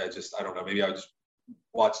 I don't know. Maybe I just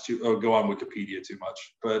watched go on Wikipedia too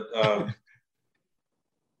much. But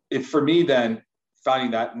for me, then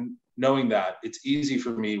finding that and knowing that, it's easy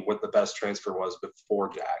for me what the best transfer was before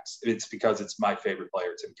Jags. It's because it's my favorite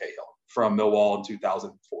player, Tim Cahill, from Millwall in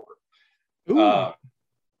 2004.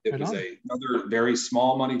 It was another very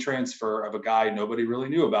small money transfer of a guy nobody really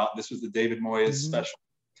knew about. This was the David Moyes special.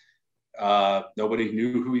 Nobody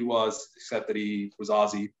knew who he was except that he was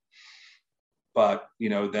Aussie. But,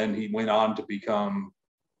 then he went on to become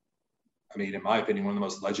I mean, in my opinion, one of the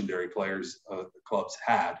most legendary players the club's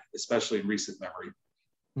had, especially in recent memory.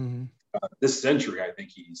 Mm-hmm. This century, I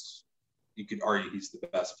think you could argue he's the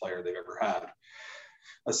best player they've ever had,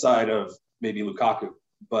 aside of maybe Lukaku.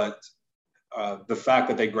 But the fact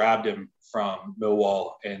that they grabbed him from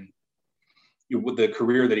Millwall and with the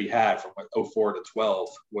career that he had from 04 to 12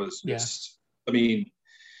 was just, I mean,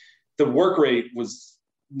 the work rate was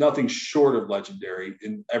nothing short of legendary.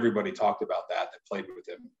 And everybody talked about that played with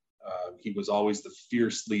him. He was always the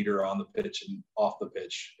fierce leader on the pitch and off the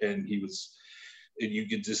pitch. And you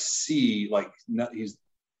could just see, like, he's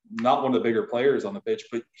not one of the bigger players on the pitch,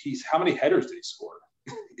 but how many headers did he score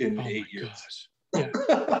in 8 years? Gosh.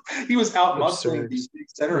 Yeah. He was out muscling these big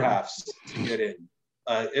center halves to get in.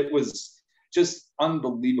 It was just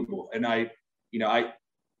unbelievable. And I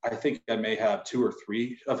think I may have 2 or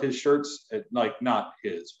 3 of his shirts, like not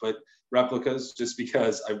his, but replicas, just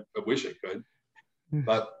because I wish I could.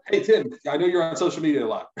 But hey, Tim, I know you're on social media a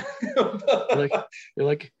lot. you're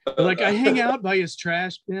like I hang out by his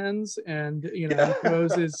trash bins, and he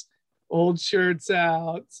throws his old shirts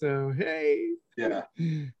out. So hey, yeah.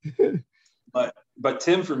 But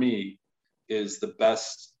Tim for me is the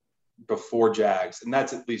best before Jags, and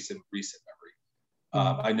that's at least in recent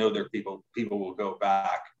memory. I know there are people will go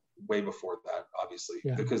back way before that, obviously,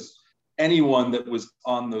 because anyone that was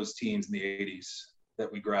on those teams in the 80s that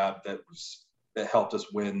we grabbed that helped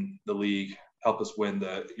us win the league, helped us win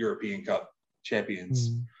the European Cup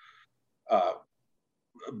champions.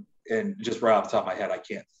 And just right off the top of my head, I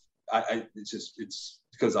can't. It's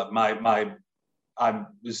because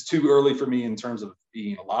it's too early for me in terms of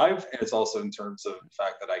being alive, and it's also in terms of the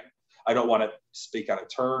fact that I don't want to speak out of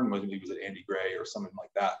turn when he was at Andy Gray or something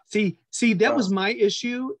like that. See, that was my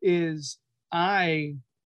issue. Is I,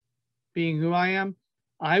 being who I am,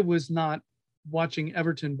 I was not watching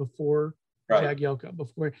Everton before Jagielka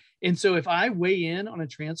before, and so if I weigh in on a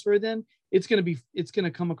transfer, then it's going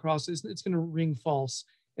to come across as it's going to ring false,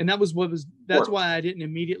 and that's why I didn't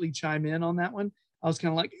immediately chime in on that one. I was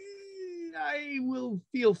kind of like, I will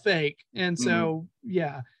feel fake, and so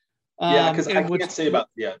because I can't say about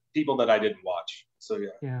people that I didn't watch. So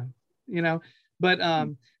but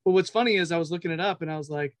what's funny is I was looking it up and I was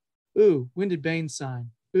like, ooh, when did Baines sign?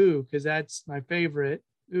 Ooh, because that's my favorite.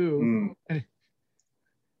 Ooh, and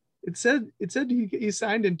it said he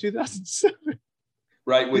signed in 2007.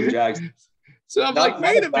 Right, with Jags. So I'm like,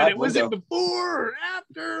 wait a minute, was it before or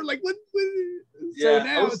after? Like what?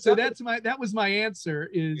 That was my answer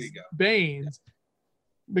is Baines,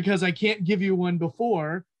 because I can't give you one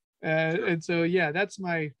before. And so that's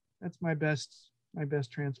my best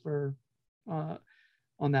transfer on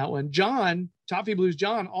that one. John, Toffee Blues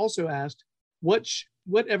John also asked what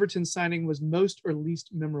Everton signing was most and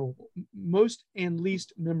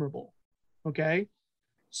least memorable. Okay.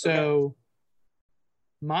 So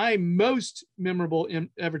my most memorable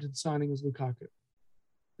Everton signing was Lukaku.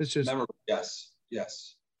 It's just memorable. Yes.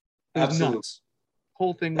 Absolutely. Nuts.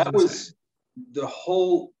 Whole thing was the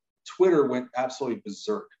whole Twitter went absolutely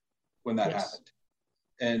berserk when that happened.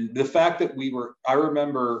 And the fact that I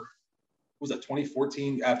remember, was that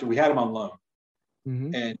 2014 after we had him on loan?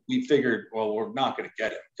 Mm-hmm. And we figured, well, we're not going to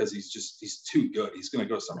get him because he's too good. He's going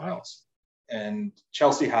to go somewhere else. And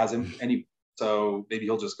Chelsea has him, so maybe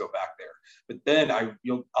he'll just go back there. But then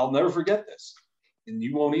I'll never forget this, and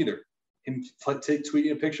you won't either. Him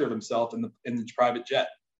tweeting a picture of himself in the private jet,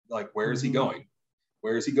 like, where is he going?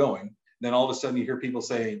 Where is he going? And then all of a sudden you hear people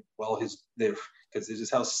saying, well, because this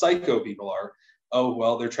is how psycho people are. Oh,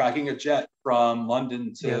 well, they're tracking a jet from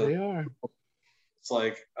London to. Yeah, they are. It's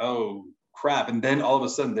like, oh crap! And then all of a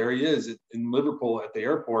sudden there he is in Liverpool at the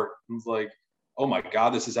airport. He's like, oh my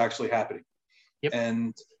God, this is actually happening. Yep.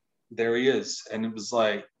 And there he is, and it was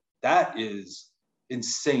like, that is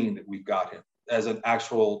insane that we've got him as an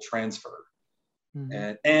actual transfer.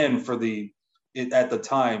 Mm-hmm. And for at the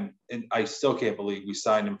time, and I still can't believe we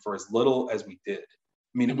signed him for as little as we did.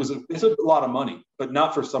 I mean, it's a lot of money, but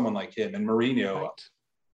not for someone like him. And Mourinho,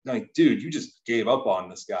 like, dude, you just gave up on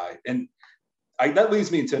this guy. And that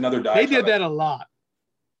leads me into another diatribe. They did that a lot.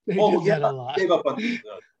 They did that a lot. Gave up on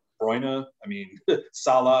Bruyne. I mean,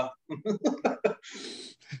 Salah.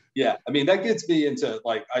 Yeah, I mean, that gets me into,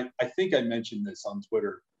 like, I think I mentioned this on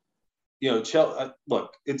Twitter.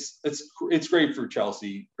 Look, it's great for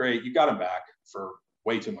Chelsea. Great, you got him back for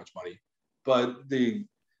way too much money. But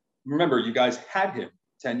remember, you guys had him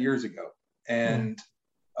 10 years ago. And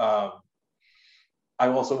I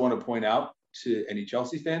also want to point out to any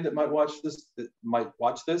Chelsea fan that might watch this,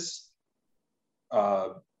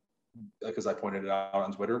 because I pointed it out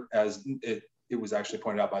on Twitter, as it was actually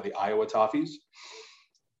pointed out by the Iowa Toffees.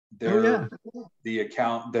 their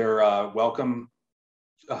welcome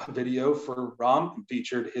video for Rom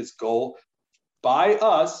featured his goal by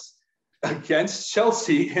us against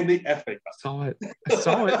Chelsea in the FA Cup. I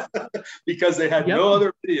saw it. Because they had no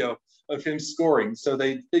other video of him scoring. So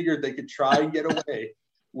they figured they could try and get away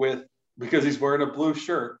with, because he's wearing a blue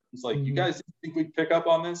shirt. It's like, you guys think we'd pick up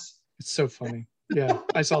on this? It's so funny. Yeah,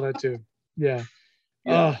 I saw that too. Yeah.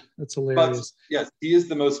 Oh, that's hilarious. But yes, he is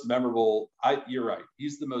the most memorable. You're right.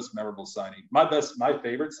 He's the most memorable signing. My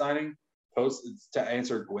favorite signing post, to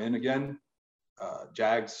answer Gwen again,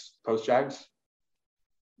 Jags, post Jags.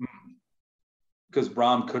 Because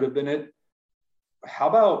Brom could have been it. How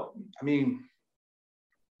about,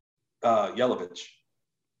 Yelovich?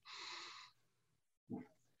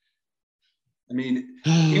 It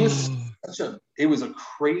was a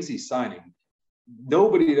crazy signing.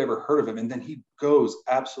 Nobody had ever heard of him. And then he goes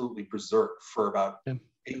absolutely berserk for about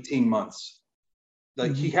 18 months.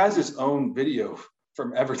 Like he has his own video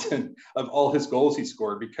from Everton of all his goals he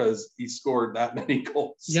scored because he scored that many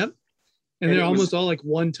goals. Yep. And they're almost all like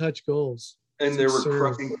one-touch goals. And they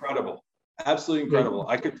were incredible. Absolutely incredible.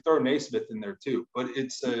 I could throw Naismith in there too, but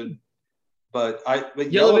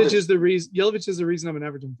Yelovich is the reason. Yelovich is the reason I'm an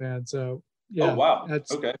Everton fan. So yeah. Oh wow.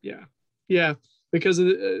 That's okay. Yeah. Because of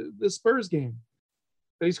the Spurs game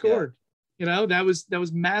that he scored. Yeah. That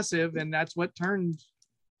was massive, and that's what turned.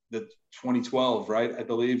 The 2012, right? I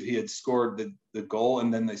believe he had scored the goal,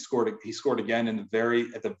 and then he scored again at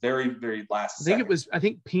the very last. I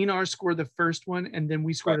think Pinar scored the first one, and then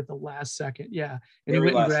we scored at the last second. Yeah, and he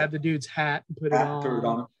went and grabbed the dude's hat and put it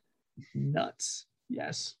on. Nuts.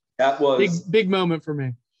 Yes. That was big moment for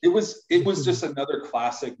me. It was just another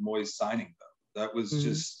classic Moyes signing, though. That was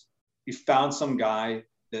just, he found some guy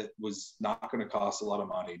that was not going to cost a lot of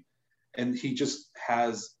money, and he just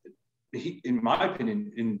has. In my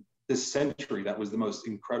opinion, in this century, that was the most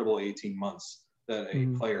incredible 18 months that a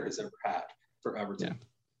player has ever had for Everton.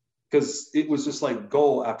 Because it was just like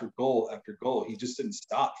goal after goal after goal. He just didn't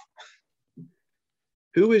stop.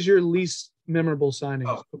 Who is your least memorable signing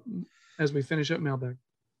as we finish up mailbag?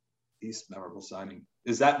 Least memorable signing.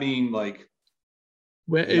 Does that mean like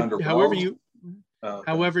however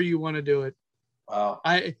you want to do it? Wow.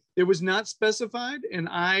 It was not specified, and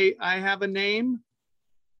I have a name.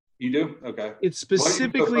 You do? Okay. It's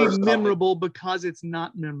specifically memorable because it's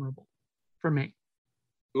not memorable for me.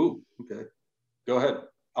 Ooh, okay. Go ahead.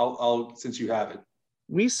 I'll since you have it.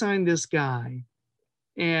 We signed this guy,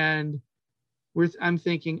 and I'm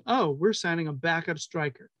thinking, we're signing a backup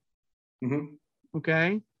striker. Mm-hmm.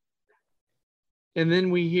 Okay. And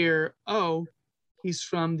then we hear, he's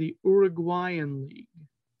from the Uruguayan league.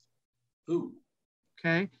 Ooh.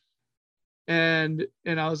 Okay. And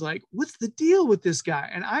I was like, what's the deal with this guy?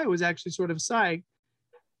 And I was actually sort of psyched.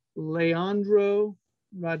 Leandro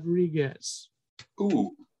Rodriguez.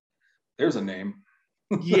 Ooh, there's a name.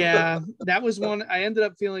 Yeah, that was one. I ended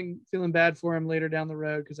up feeling bad for him later down the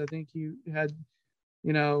road because I think he had,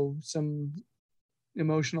 some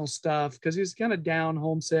emotional stuff because he was kind of down,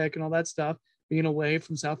 homesick, and all that stuff, being away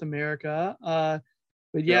from South America.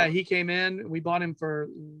 But yeah, he came in. We bought him for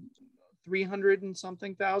 300 and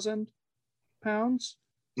something thousand pounds.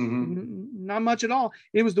 Not much at all.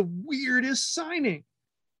 It was the weirdest signing.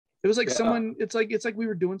 It was like someone. It's like we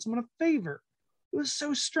were doing someone a favor. It was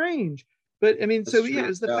so strange. But I mean, it's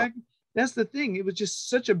the fact. That's the thing. It was just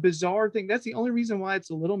such a bizarre thing. That's the only reason why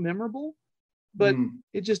it's a little memorable. But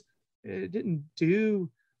it didn't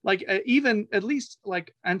do like even at least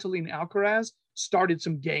like Antolin Alcaraz started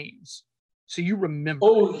some games. So you remember?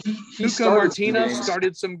 Oh, he Cuco Martinez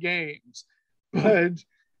started some games, but.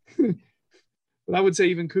 But I would say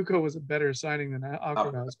even Cuco was a better signing than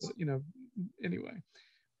Alcaraz. But anyway.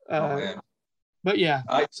 But yeah,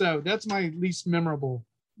 so that's my least memorable.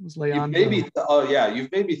 Was Leandro.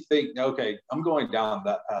 You've made me think. Okay, I'm going down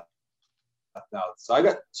that path now. So I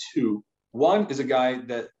got two. One is a guy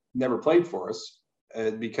that never played for us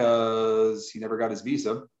because he never got his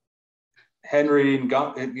visa. Henry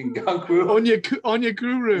Ngannou.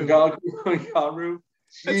 Onyekuru.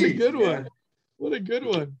 That's a good one. What a good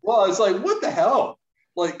one. Well, it's like, what the hell?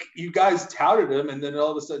 Like, you guys touted him, and then all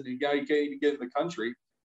of a sudden, the guy can't even get in the country.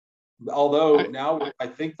 Although now, I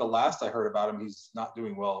think the last I heard about him, he's not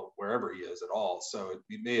doing well wherever he is at all. So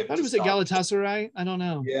he may have. I thought it was at Galatasaray. I don't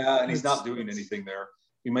know. Yeah, and he's not doing anything there.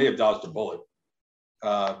 He may have dodged a bullet.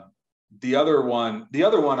 The other one,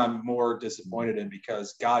 I'm more disappointed in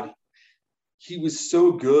because he was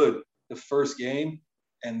so good the first game,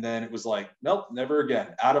 and then it was like, nope, never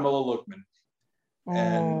again. Ademola Lookman.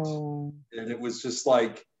 And it was just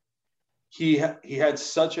like he had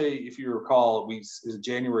such a, if you recall, it was a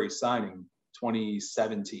January signing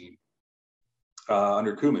 2017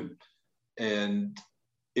 under Koeman. And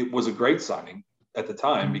it was a great signing at the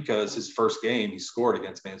time because his first game he scored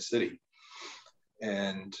against Man City.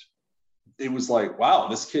 And it was like, wow,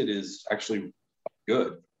 this kid is actually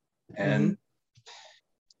good. And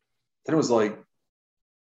then it was like,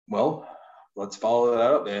 well, let's follow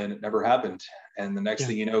that up. And it never happened. And the next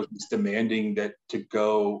thing you know, he's demanding that to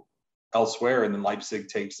go elsewhere. And then Leipzig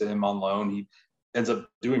takes him on loan. He ends up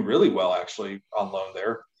doing really well, actually, on loan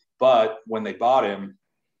there. But when they bought him,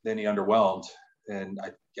 then he underwhelmed. And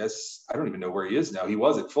I guess I don't even know where he is now. He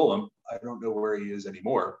was at Fulham. I don't know where he is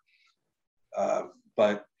anymore.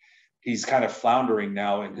 But he's kind of floundering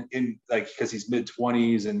now in like, because he's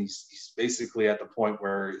mid-20s and he's basically at the point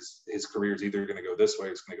where his career is either going to go this way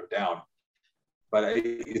or it's going to go down. But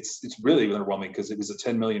it's really underwhelming because it was a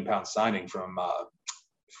 £10 million signing from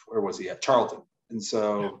where was he at? Charlton. And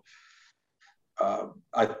so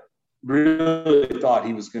I really thought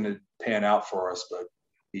he was going to pan out for us, but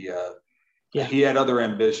he had other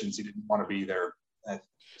ambitions. He didn't want to be there.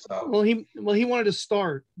 So. Well, he wanted to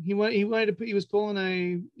start. He was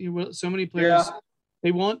pulling so many players. Yeah.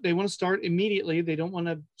 They want to start immediately. They don't want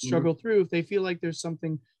to struggle through. If they feel like there's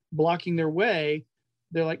something blocking their way,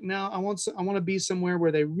 they're like, no, I want to be somewhere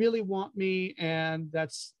where they really want me, and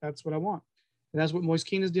that's what I want. And that's what Moise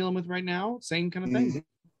Kean is dealing with right now. Same kind of thing.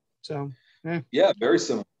 So, yeah, very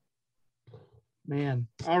similar. Man,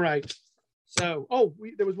 all right. So,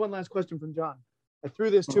 there was one last question from John. I threw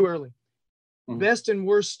this too early. Best and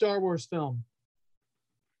worst Star Wars film.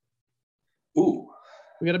 Ooh.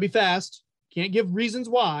 We got to be fast. Can't give reasons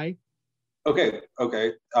why. Okay.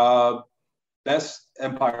 Best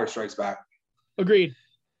Empire Strikes Back. Agreed.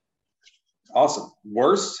 Awesome.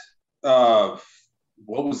 Worst? What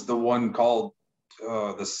was the one called?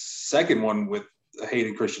 The second one with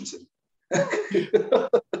Hayden Christensen.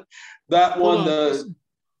 That one.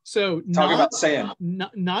 So talking about sand.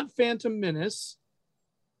 Not Phantom Menace.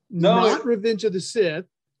 No, not Revenge of the Sith.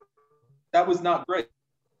 That was not great.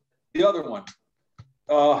 The other one.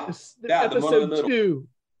 Episode the one in the middle. 2.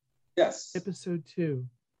 Yes. Episode 2.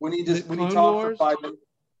 When he talked for 5 minutes.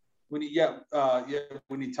 When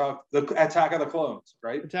he talked the Attack of the Clones,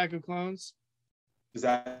 right? Attack of Clones. Is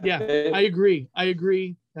that? Yeah, it? I agree.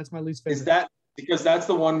 That's my least favorite. Is that because that's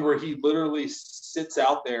the one where he literally sits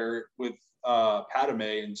out there with Padme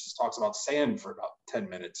and just talks about sand for about 10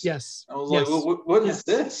 minutes. Yes. I was like, well, what is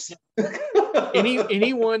this?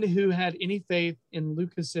 Anyone who had any faith in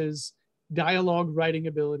Lucas's dialogue writing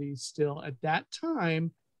abilities still at that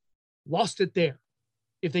time lost it there.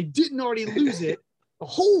 If they didn't already lose it, the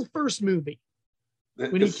whole first movie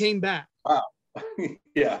when he came back. Wow.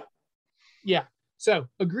 Yeah. So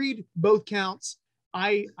agreed, both counts.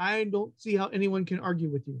 I don't see how anyone can argue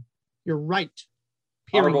with you. You're right.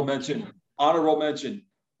 Period. Honorable mention,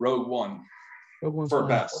 Rogue One. Rogue One's for fine.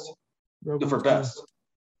 best. Rogue For One's best. fine.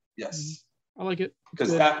 Yes. I like it.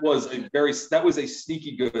 Because that was a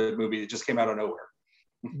sneaky good movie. It just came out of nowhere.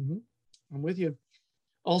 I'm with you.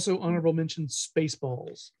 Also, honorable mention,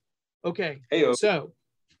 Spaceballs. Okay. Hey-o. So,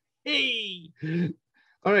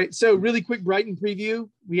 all right. So, really quick Brighton preview.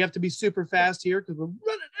 We have to be super fast here because we're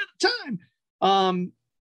running out of time.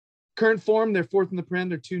 Current form, they're fourth in the Prem.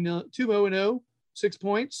 They're 2-0-0, 6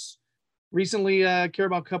 points. Recently,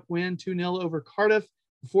 Carabao Cup win 2-0 over Cardiff.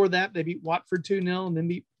 Before that, they beat Watford 2-0, and then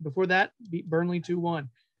beat Burnley 2-1.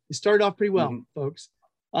 They started off pretty well, folks.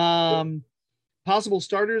 Possible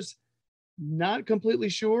starters, not completely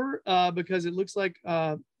sure because it looks like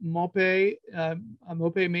Mopé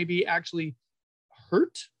may be actually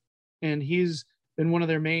hurt, and he's been one of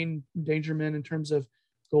their main danger men in terms of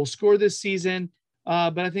goal score this season.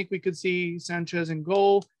 But I think we could see Sanchez in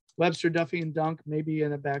goal, Webster, Duffy, and Dunk maybe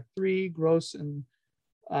in a back three, Gross and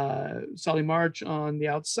Solly March on the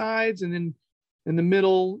outsides, and then in the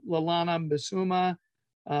middle, Lallana, Bissouma,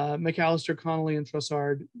 McAllister, Connolly, and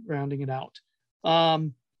Trossard rounding it out.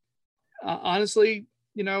 Honestly,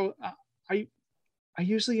 I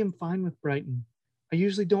usually am fine with Brighton. I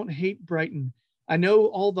usually don't hate Brighton. I know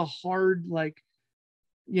all the hard,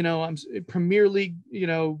 I'm Premier League,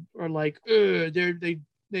 are like,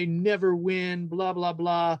 they never win, blah, blah,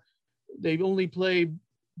 blah. They only play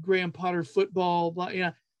Graham Potter football, blah.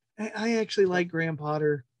 Yeah. I actually like Graham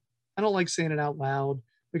Potter. I don't like saying it out loud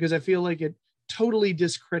because I feel like it totally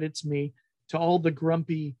discredits me to all the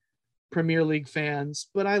grumpy Premier League fans,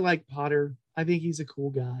 but I like Potter. I think he's a cool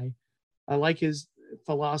guy. I like his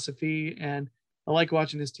philosophy and I like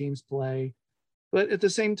watching his teams play. But at the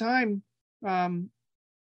same time,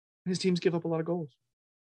 his teams give up a lot of goals.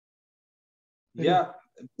 Yeah,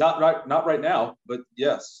 not right now, but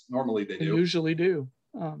yes, normally they do. They usually do.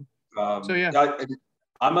 So, yeah.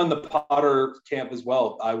 I'm on the Potter camp as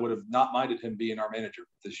well. I would have not minded him being our manager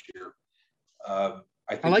this year. I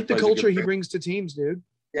like the culture he brings to teams, dude.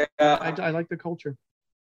 Yeah, I like the culture.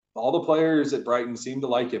 All the players at Brighton seem to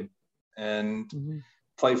like him and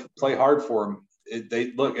play hard for him.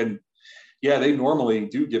 They normally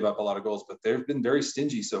do give up a lot of goals, but they've been very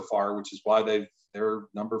stingy so far, which is why they're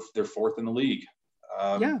fourth in the league.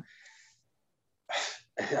 I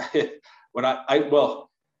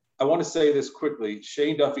want to say this quickly.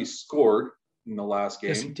 Shane Duffy scored in the last game,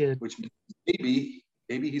 yes, he did. Which maybe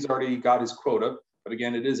he's already got his quota. But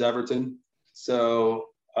again, it is Everton, so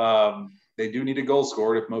they do need a goal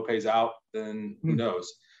scored. If Mopé's out, then who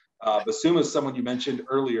knows? Basuma is someone you mentioned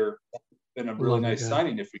earlier. Been a really nice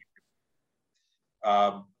signing. If we,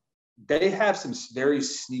 they have some very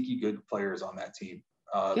sneaky good players on that team.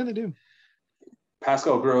 Yeah, they do.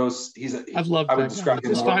 Pascal Gross, I've loved I would that describe guy.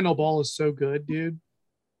 His final ball is so good, dude.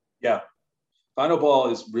 Yeah, final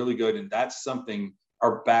ball is really good, and that's something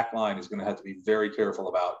our back line is going to have to be very careful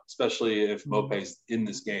about, especially if Mopé's in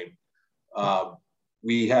this game. The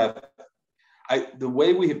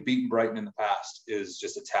way we have beaten Brighton in the past is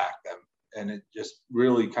just attack them, and it just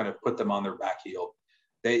really kind of put them on their back heel.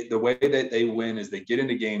 The way that they win is they get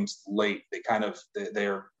into games late.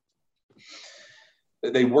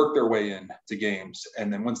 They work their way in to games,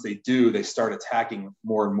 and then once they do, they start attacking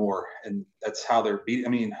more and more, and that's how they're beat. I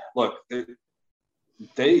mean, look,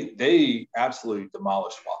 they absolutely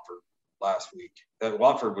demolished Watford last week. That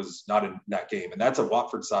Watford was not in that game, and that's a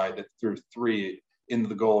Watford side that threw 3 into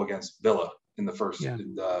the goal against Villa in the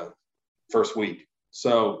first week.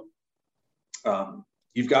 So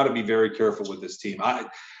you've got to be very careful with this team. I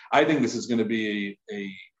think this is going to be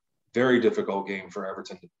a very difficult game for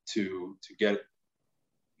Everton to get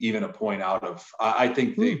even a point out of. I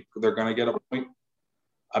think they're going to get a point.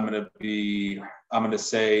 I'm going to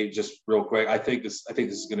say just real quick. I think this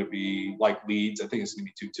is going to be like Leeds. I think it's going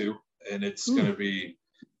to be 2-2, and it's going to be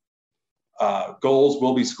goals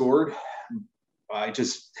will be scored. I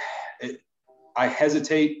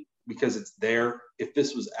hesitate because it's there. If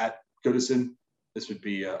this was at Goodison, this would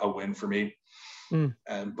be a win for me.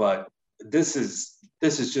 But this is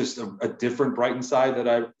just a different Brighton side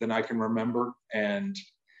than I can remember, and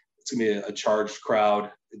it's going to be a charged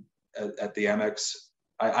crowd at the Amex.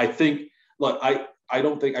 I think. Look, I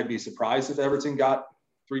don't think I'd be surprised if Everton got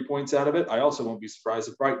 3 points out of it. I also won't be surprised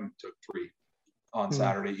if Brighton took 3 on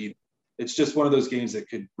Saturday either. It's just one of those games that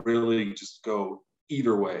could really just go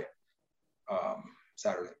either way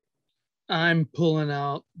Saturday. I'm pulling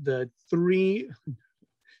out the 3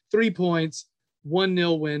 points,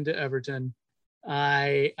 1-0 win to Everton.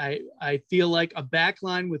 I feel like a back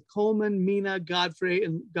line with Coleman, Mina, Godfrey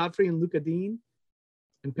and Luca Dean,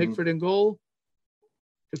 and Pickford in goal,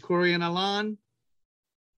 Doucouré and Allan.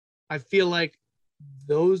 I feel like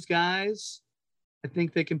those guys, I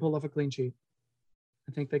think they can pull off a clean sheet.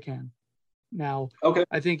 I think they can. Now,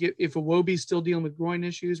 I think if Iwobi's still dealing with groin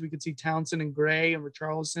issues, we could see Townsend and Gray and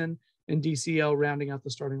Richarlison and DCL rounding out the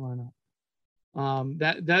starting lineup.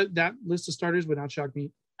 That list of starters would not shock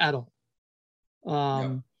me at all.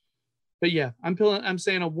 But yeah, I'm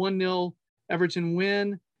saying a 1-0 Everton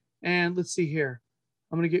win. And let's see here.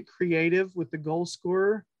 I'm going to get creative with the goal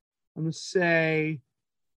scorer. I'm going to say,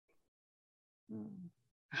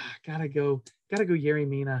 gotta go Yerry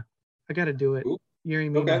Mina. I got to do it.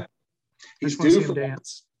 Yerry Mina. Okay. He's due for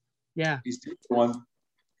dance. Yeah. He's due for one.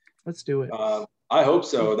 Let's do it. I hope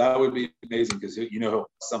so. That would be amazing because he'll put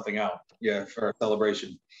something out. Yeah, for a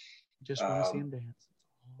celebration. Just want to see him dance.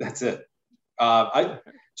 That's it. I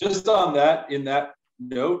just on that, in that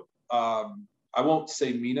note, I won't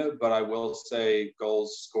say Mina, but I will say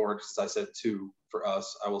goals scored, since I said 2 for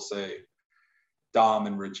us. I will say Dom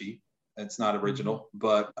and Richie. It's not original,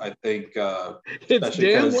 but I think it's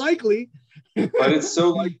damn likely. But it's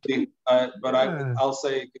so likely. I'll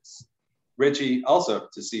say it's Richie also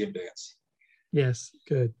to see him dance. Yes,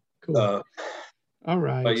 good, cool. All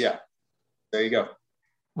right. But yeah, there you go.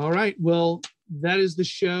 All right. Well, that is the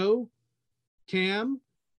show. Cam,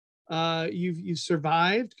 you've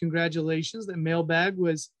survived. Congratulations. That mailbag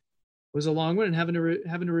was a long one, and having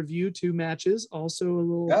to review 2 matches also a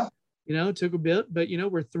little, took a bit, but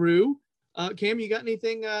we're through. Cam, you got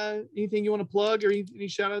anything you want to plug, or any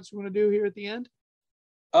shout outs you want to do here at the end?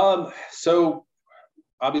 So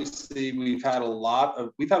obviously we've had a lot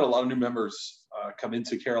of new members come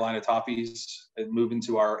into Carolina Toffees and move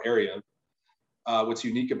into our area. What's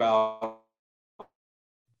unique about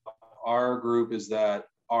our group is that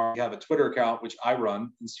we have a Twitter account, which I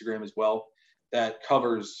run, Instagram as well, that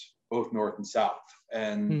covers both North and South.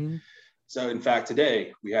 And so, in fact,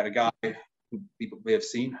 today we had a guy who people may have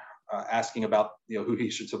seen, asking about who he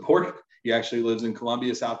should support. He actually lives in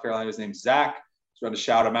Columbia, South Carolina. His name's Zach. Just want to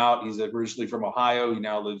shout him out. He's originally from Ohio. He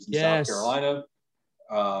now lives in South Carolina.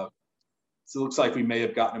 So it looks like we may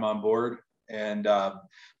have gotten him on board. And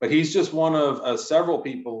but he's just one of several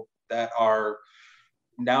people that are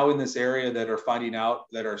now in this area that are finding out,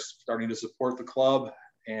 that are starting to support the club.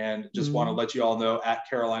 And just want to let you all know, at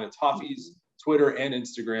Carolina Toffees, Twitter and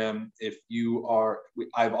Instagram, if you are,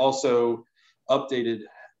 I've also updated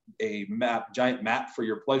a giant map for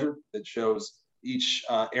your pleasure that shows each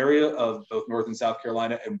area of both North and South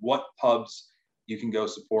Carolina and what pubs you can go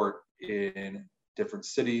support in different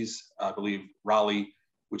cities. I believe Raleigh,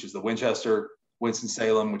 which is the Winchester,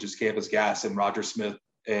 Winston-Salem, which is Campus Gas, and Roger Smith,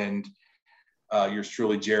 and yours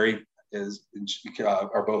truly, Jerry,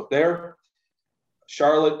 are both there.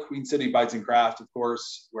 Charlotte, Queen City Bites and Craft, of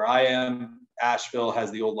course, where I am. Asheville has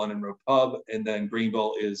the Old London Road Pub, and then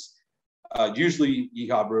Greenville is usually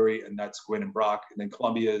Yeehaw Brewery, and that's Gwyn and Brock. And then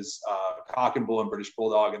Columbia is Cock and Bull and British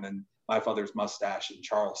Bulldog, and then My Father's Mustache in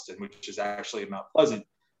Charleston, which is actually in Mount Pleasant.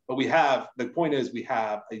 But the point is, we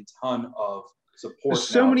have a ton of support. There's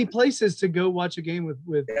so many places to go watch a game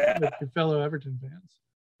with your fellow Everton fans.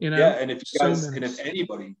 Yeah, and if you guys, and if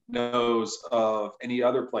anybody knows of any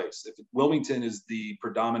other place, if Wilmington is the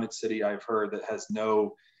predominant city I've heard that has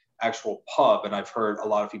no actual pub, and I've heard a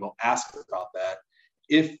lot of people ask about that.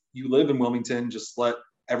 If you live in Wilmington, just let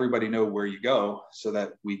everybody know where you go so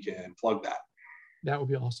that we can plug that. That would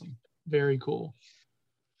be awesome. Very cool.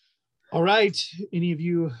 All right. Any of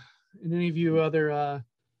you other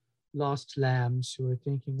lost lambs who are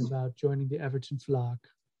thinking about joining the Everton flock,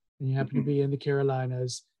 and you happen to be in the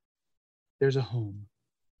Carolinas, there's a home.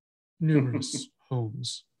 Numerous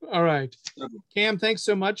homes. All right. Cam, thanks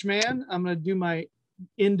so much, man. I'm going to do my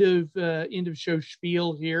end of show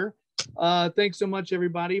spiel here. Thanks so much,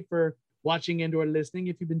 everybody, for watching and or listening.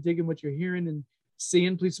 If you've been digging what you're hearing and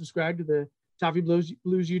seeing, please subscribe to the Toffee Blues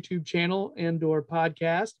YouTube channel and or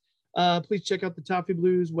podcast. Please check out the Toffee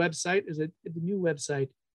Blues website. The new website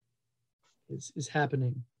is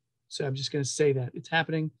happening. So I'm just going to say that it's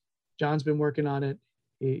happening. John's been working on it.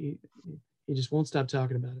 He just won't stop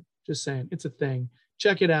talking about it. Just saying, it's a thing.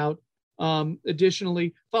 Check it out.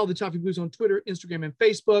 Additionally, follow the Toffee Blues on Twitter, Instagram, and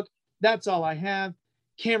Facebook. That's all I have.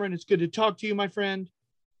 Cameron, it's good to talk to you, my friend.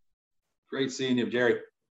 Great seeing you, Jerry.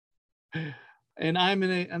 And I'm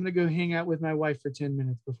gonna go hang out with my wife for 10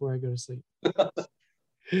 minutes before I go to sleep.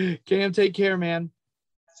 Cam, take care, man.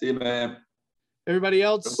 See you, man. Everybody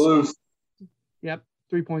else. The Blues. Yep.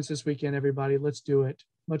 3 points this weekend, everybody. Let's do it.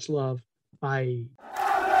 Much love. Bye.